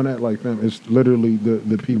this, he doing that. Like, fam, it's literally the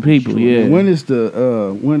people's people, choice. yeah. When is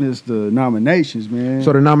the nominations, man?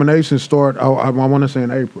 So the nominations start. I want to say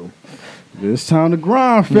in April. It's time to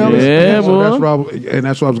grind, fellas. Yeah, So boy.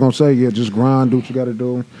 that's what I was gonna say. Yeah, just grind, do what you got to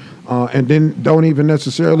do, and then don't even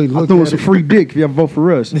necessarily I'm look throwing at some it. free dick if y'all vote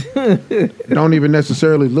for us. Don't even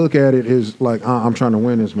necessarily look at it as like I'm trying to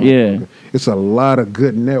win this. Yeah. It's a lot of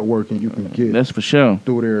good networking you can get that's for sure.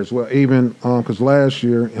 through there as well. Even because last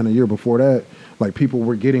year and the year before that, like people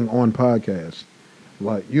were getting on podcasts,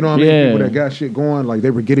 like what I mean. Yeah. People that got shit going, like they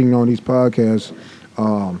were getting on these podcasts,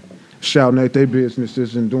 shouting at their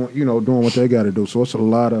businesses and doing what they got to do. So it's a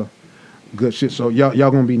lot of good shit. So y'all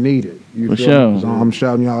gonna be needed. You For feel sure. me? 'Cause I'm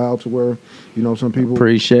shouting y'all out to where some people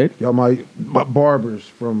Appreciate it. y'all might barbers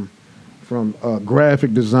from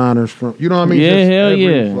graphic designers from what I mean. Yeah, Just hell every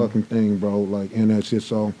yeah. fucking thing, bro. Like and that shit.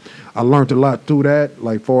 So I learned a lot through that.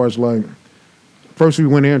 Like far as like. First, we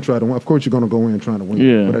went in and tried to win. Of course, you're going to go in trying to win.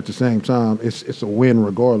 Yeah. But at the same time, it's a win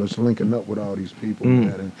regardless, linking up with all these people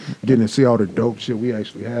man, and getting to see all the dope shit we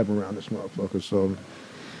actually have around this motherfucker. So,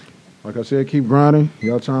 like I said, keep grinding.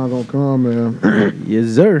 Y'all time going to come, man. Yes,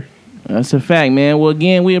 sir. That's a fact, man. Well,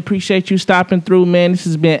 again, we appreciate you stopping through, man. This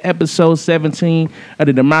has been episode 17 of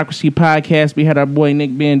the Democracy Podcast. We had our boy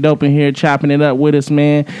Nick Being Dope in here chopping it up with us,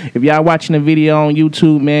 man. If y'all watching the video on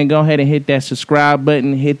YouTube, man, go ahead and hit that subscribe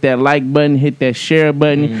button, hit that like button, hit that share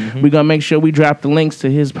button. We're going to make sure we drop the links to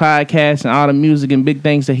his podcast and all the music and big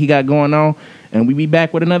things that he got going on. And we be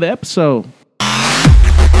back with another episode.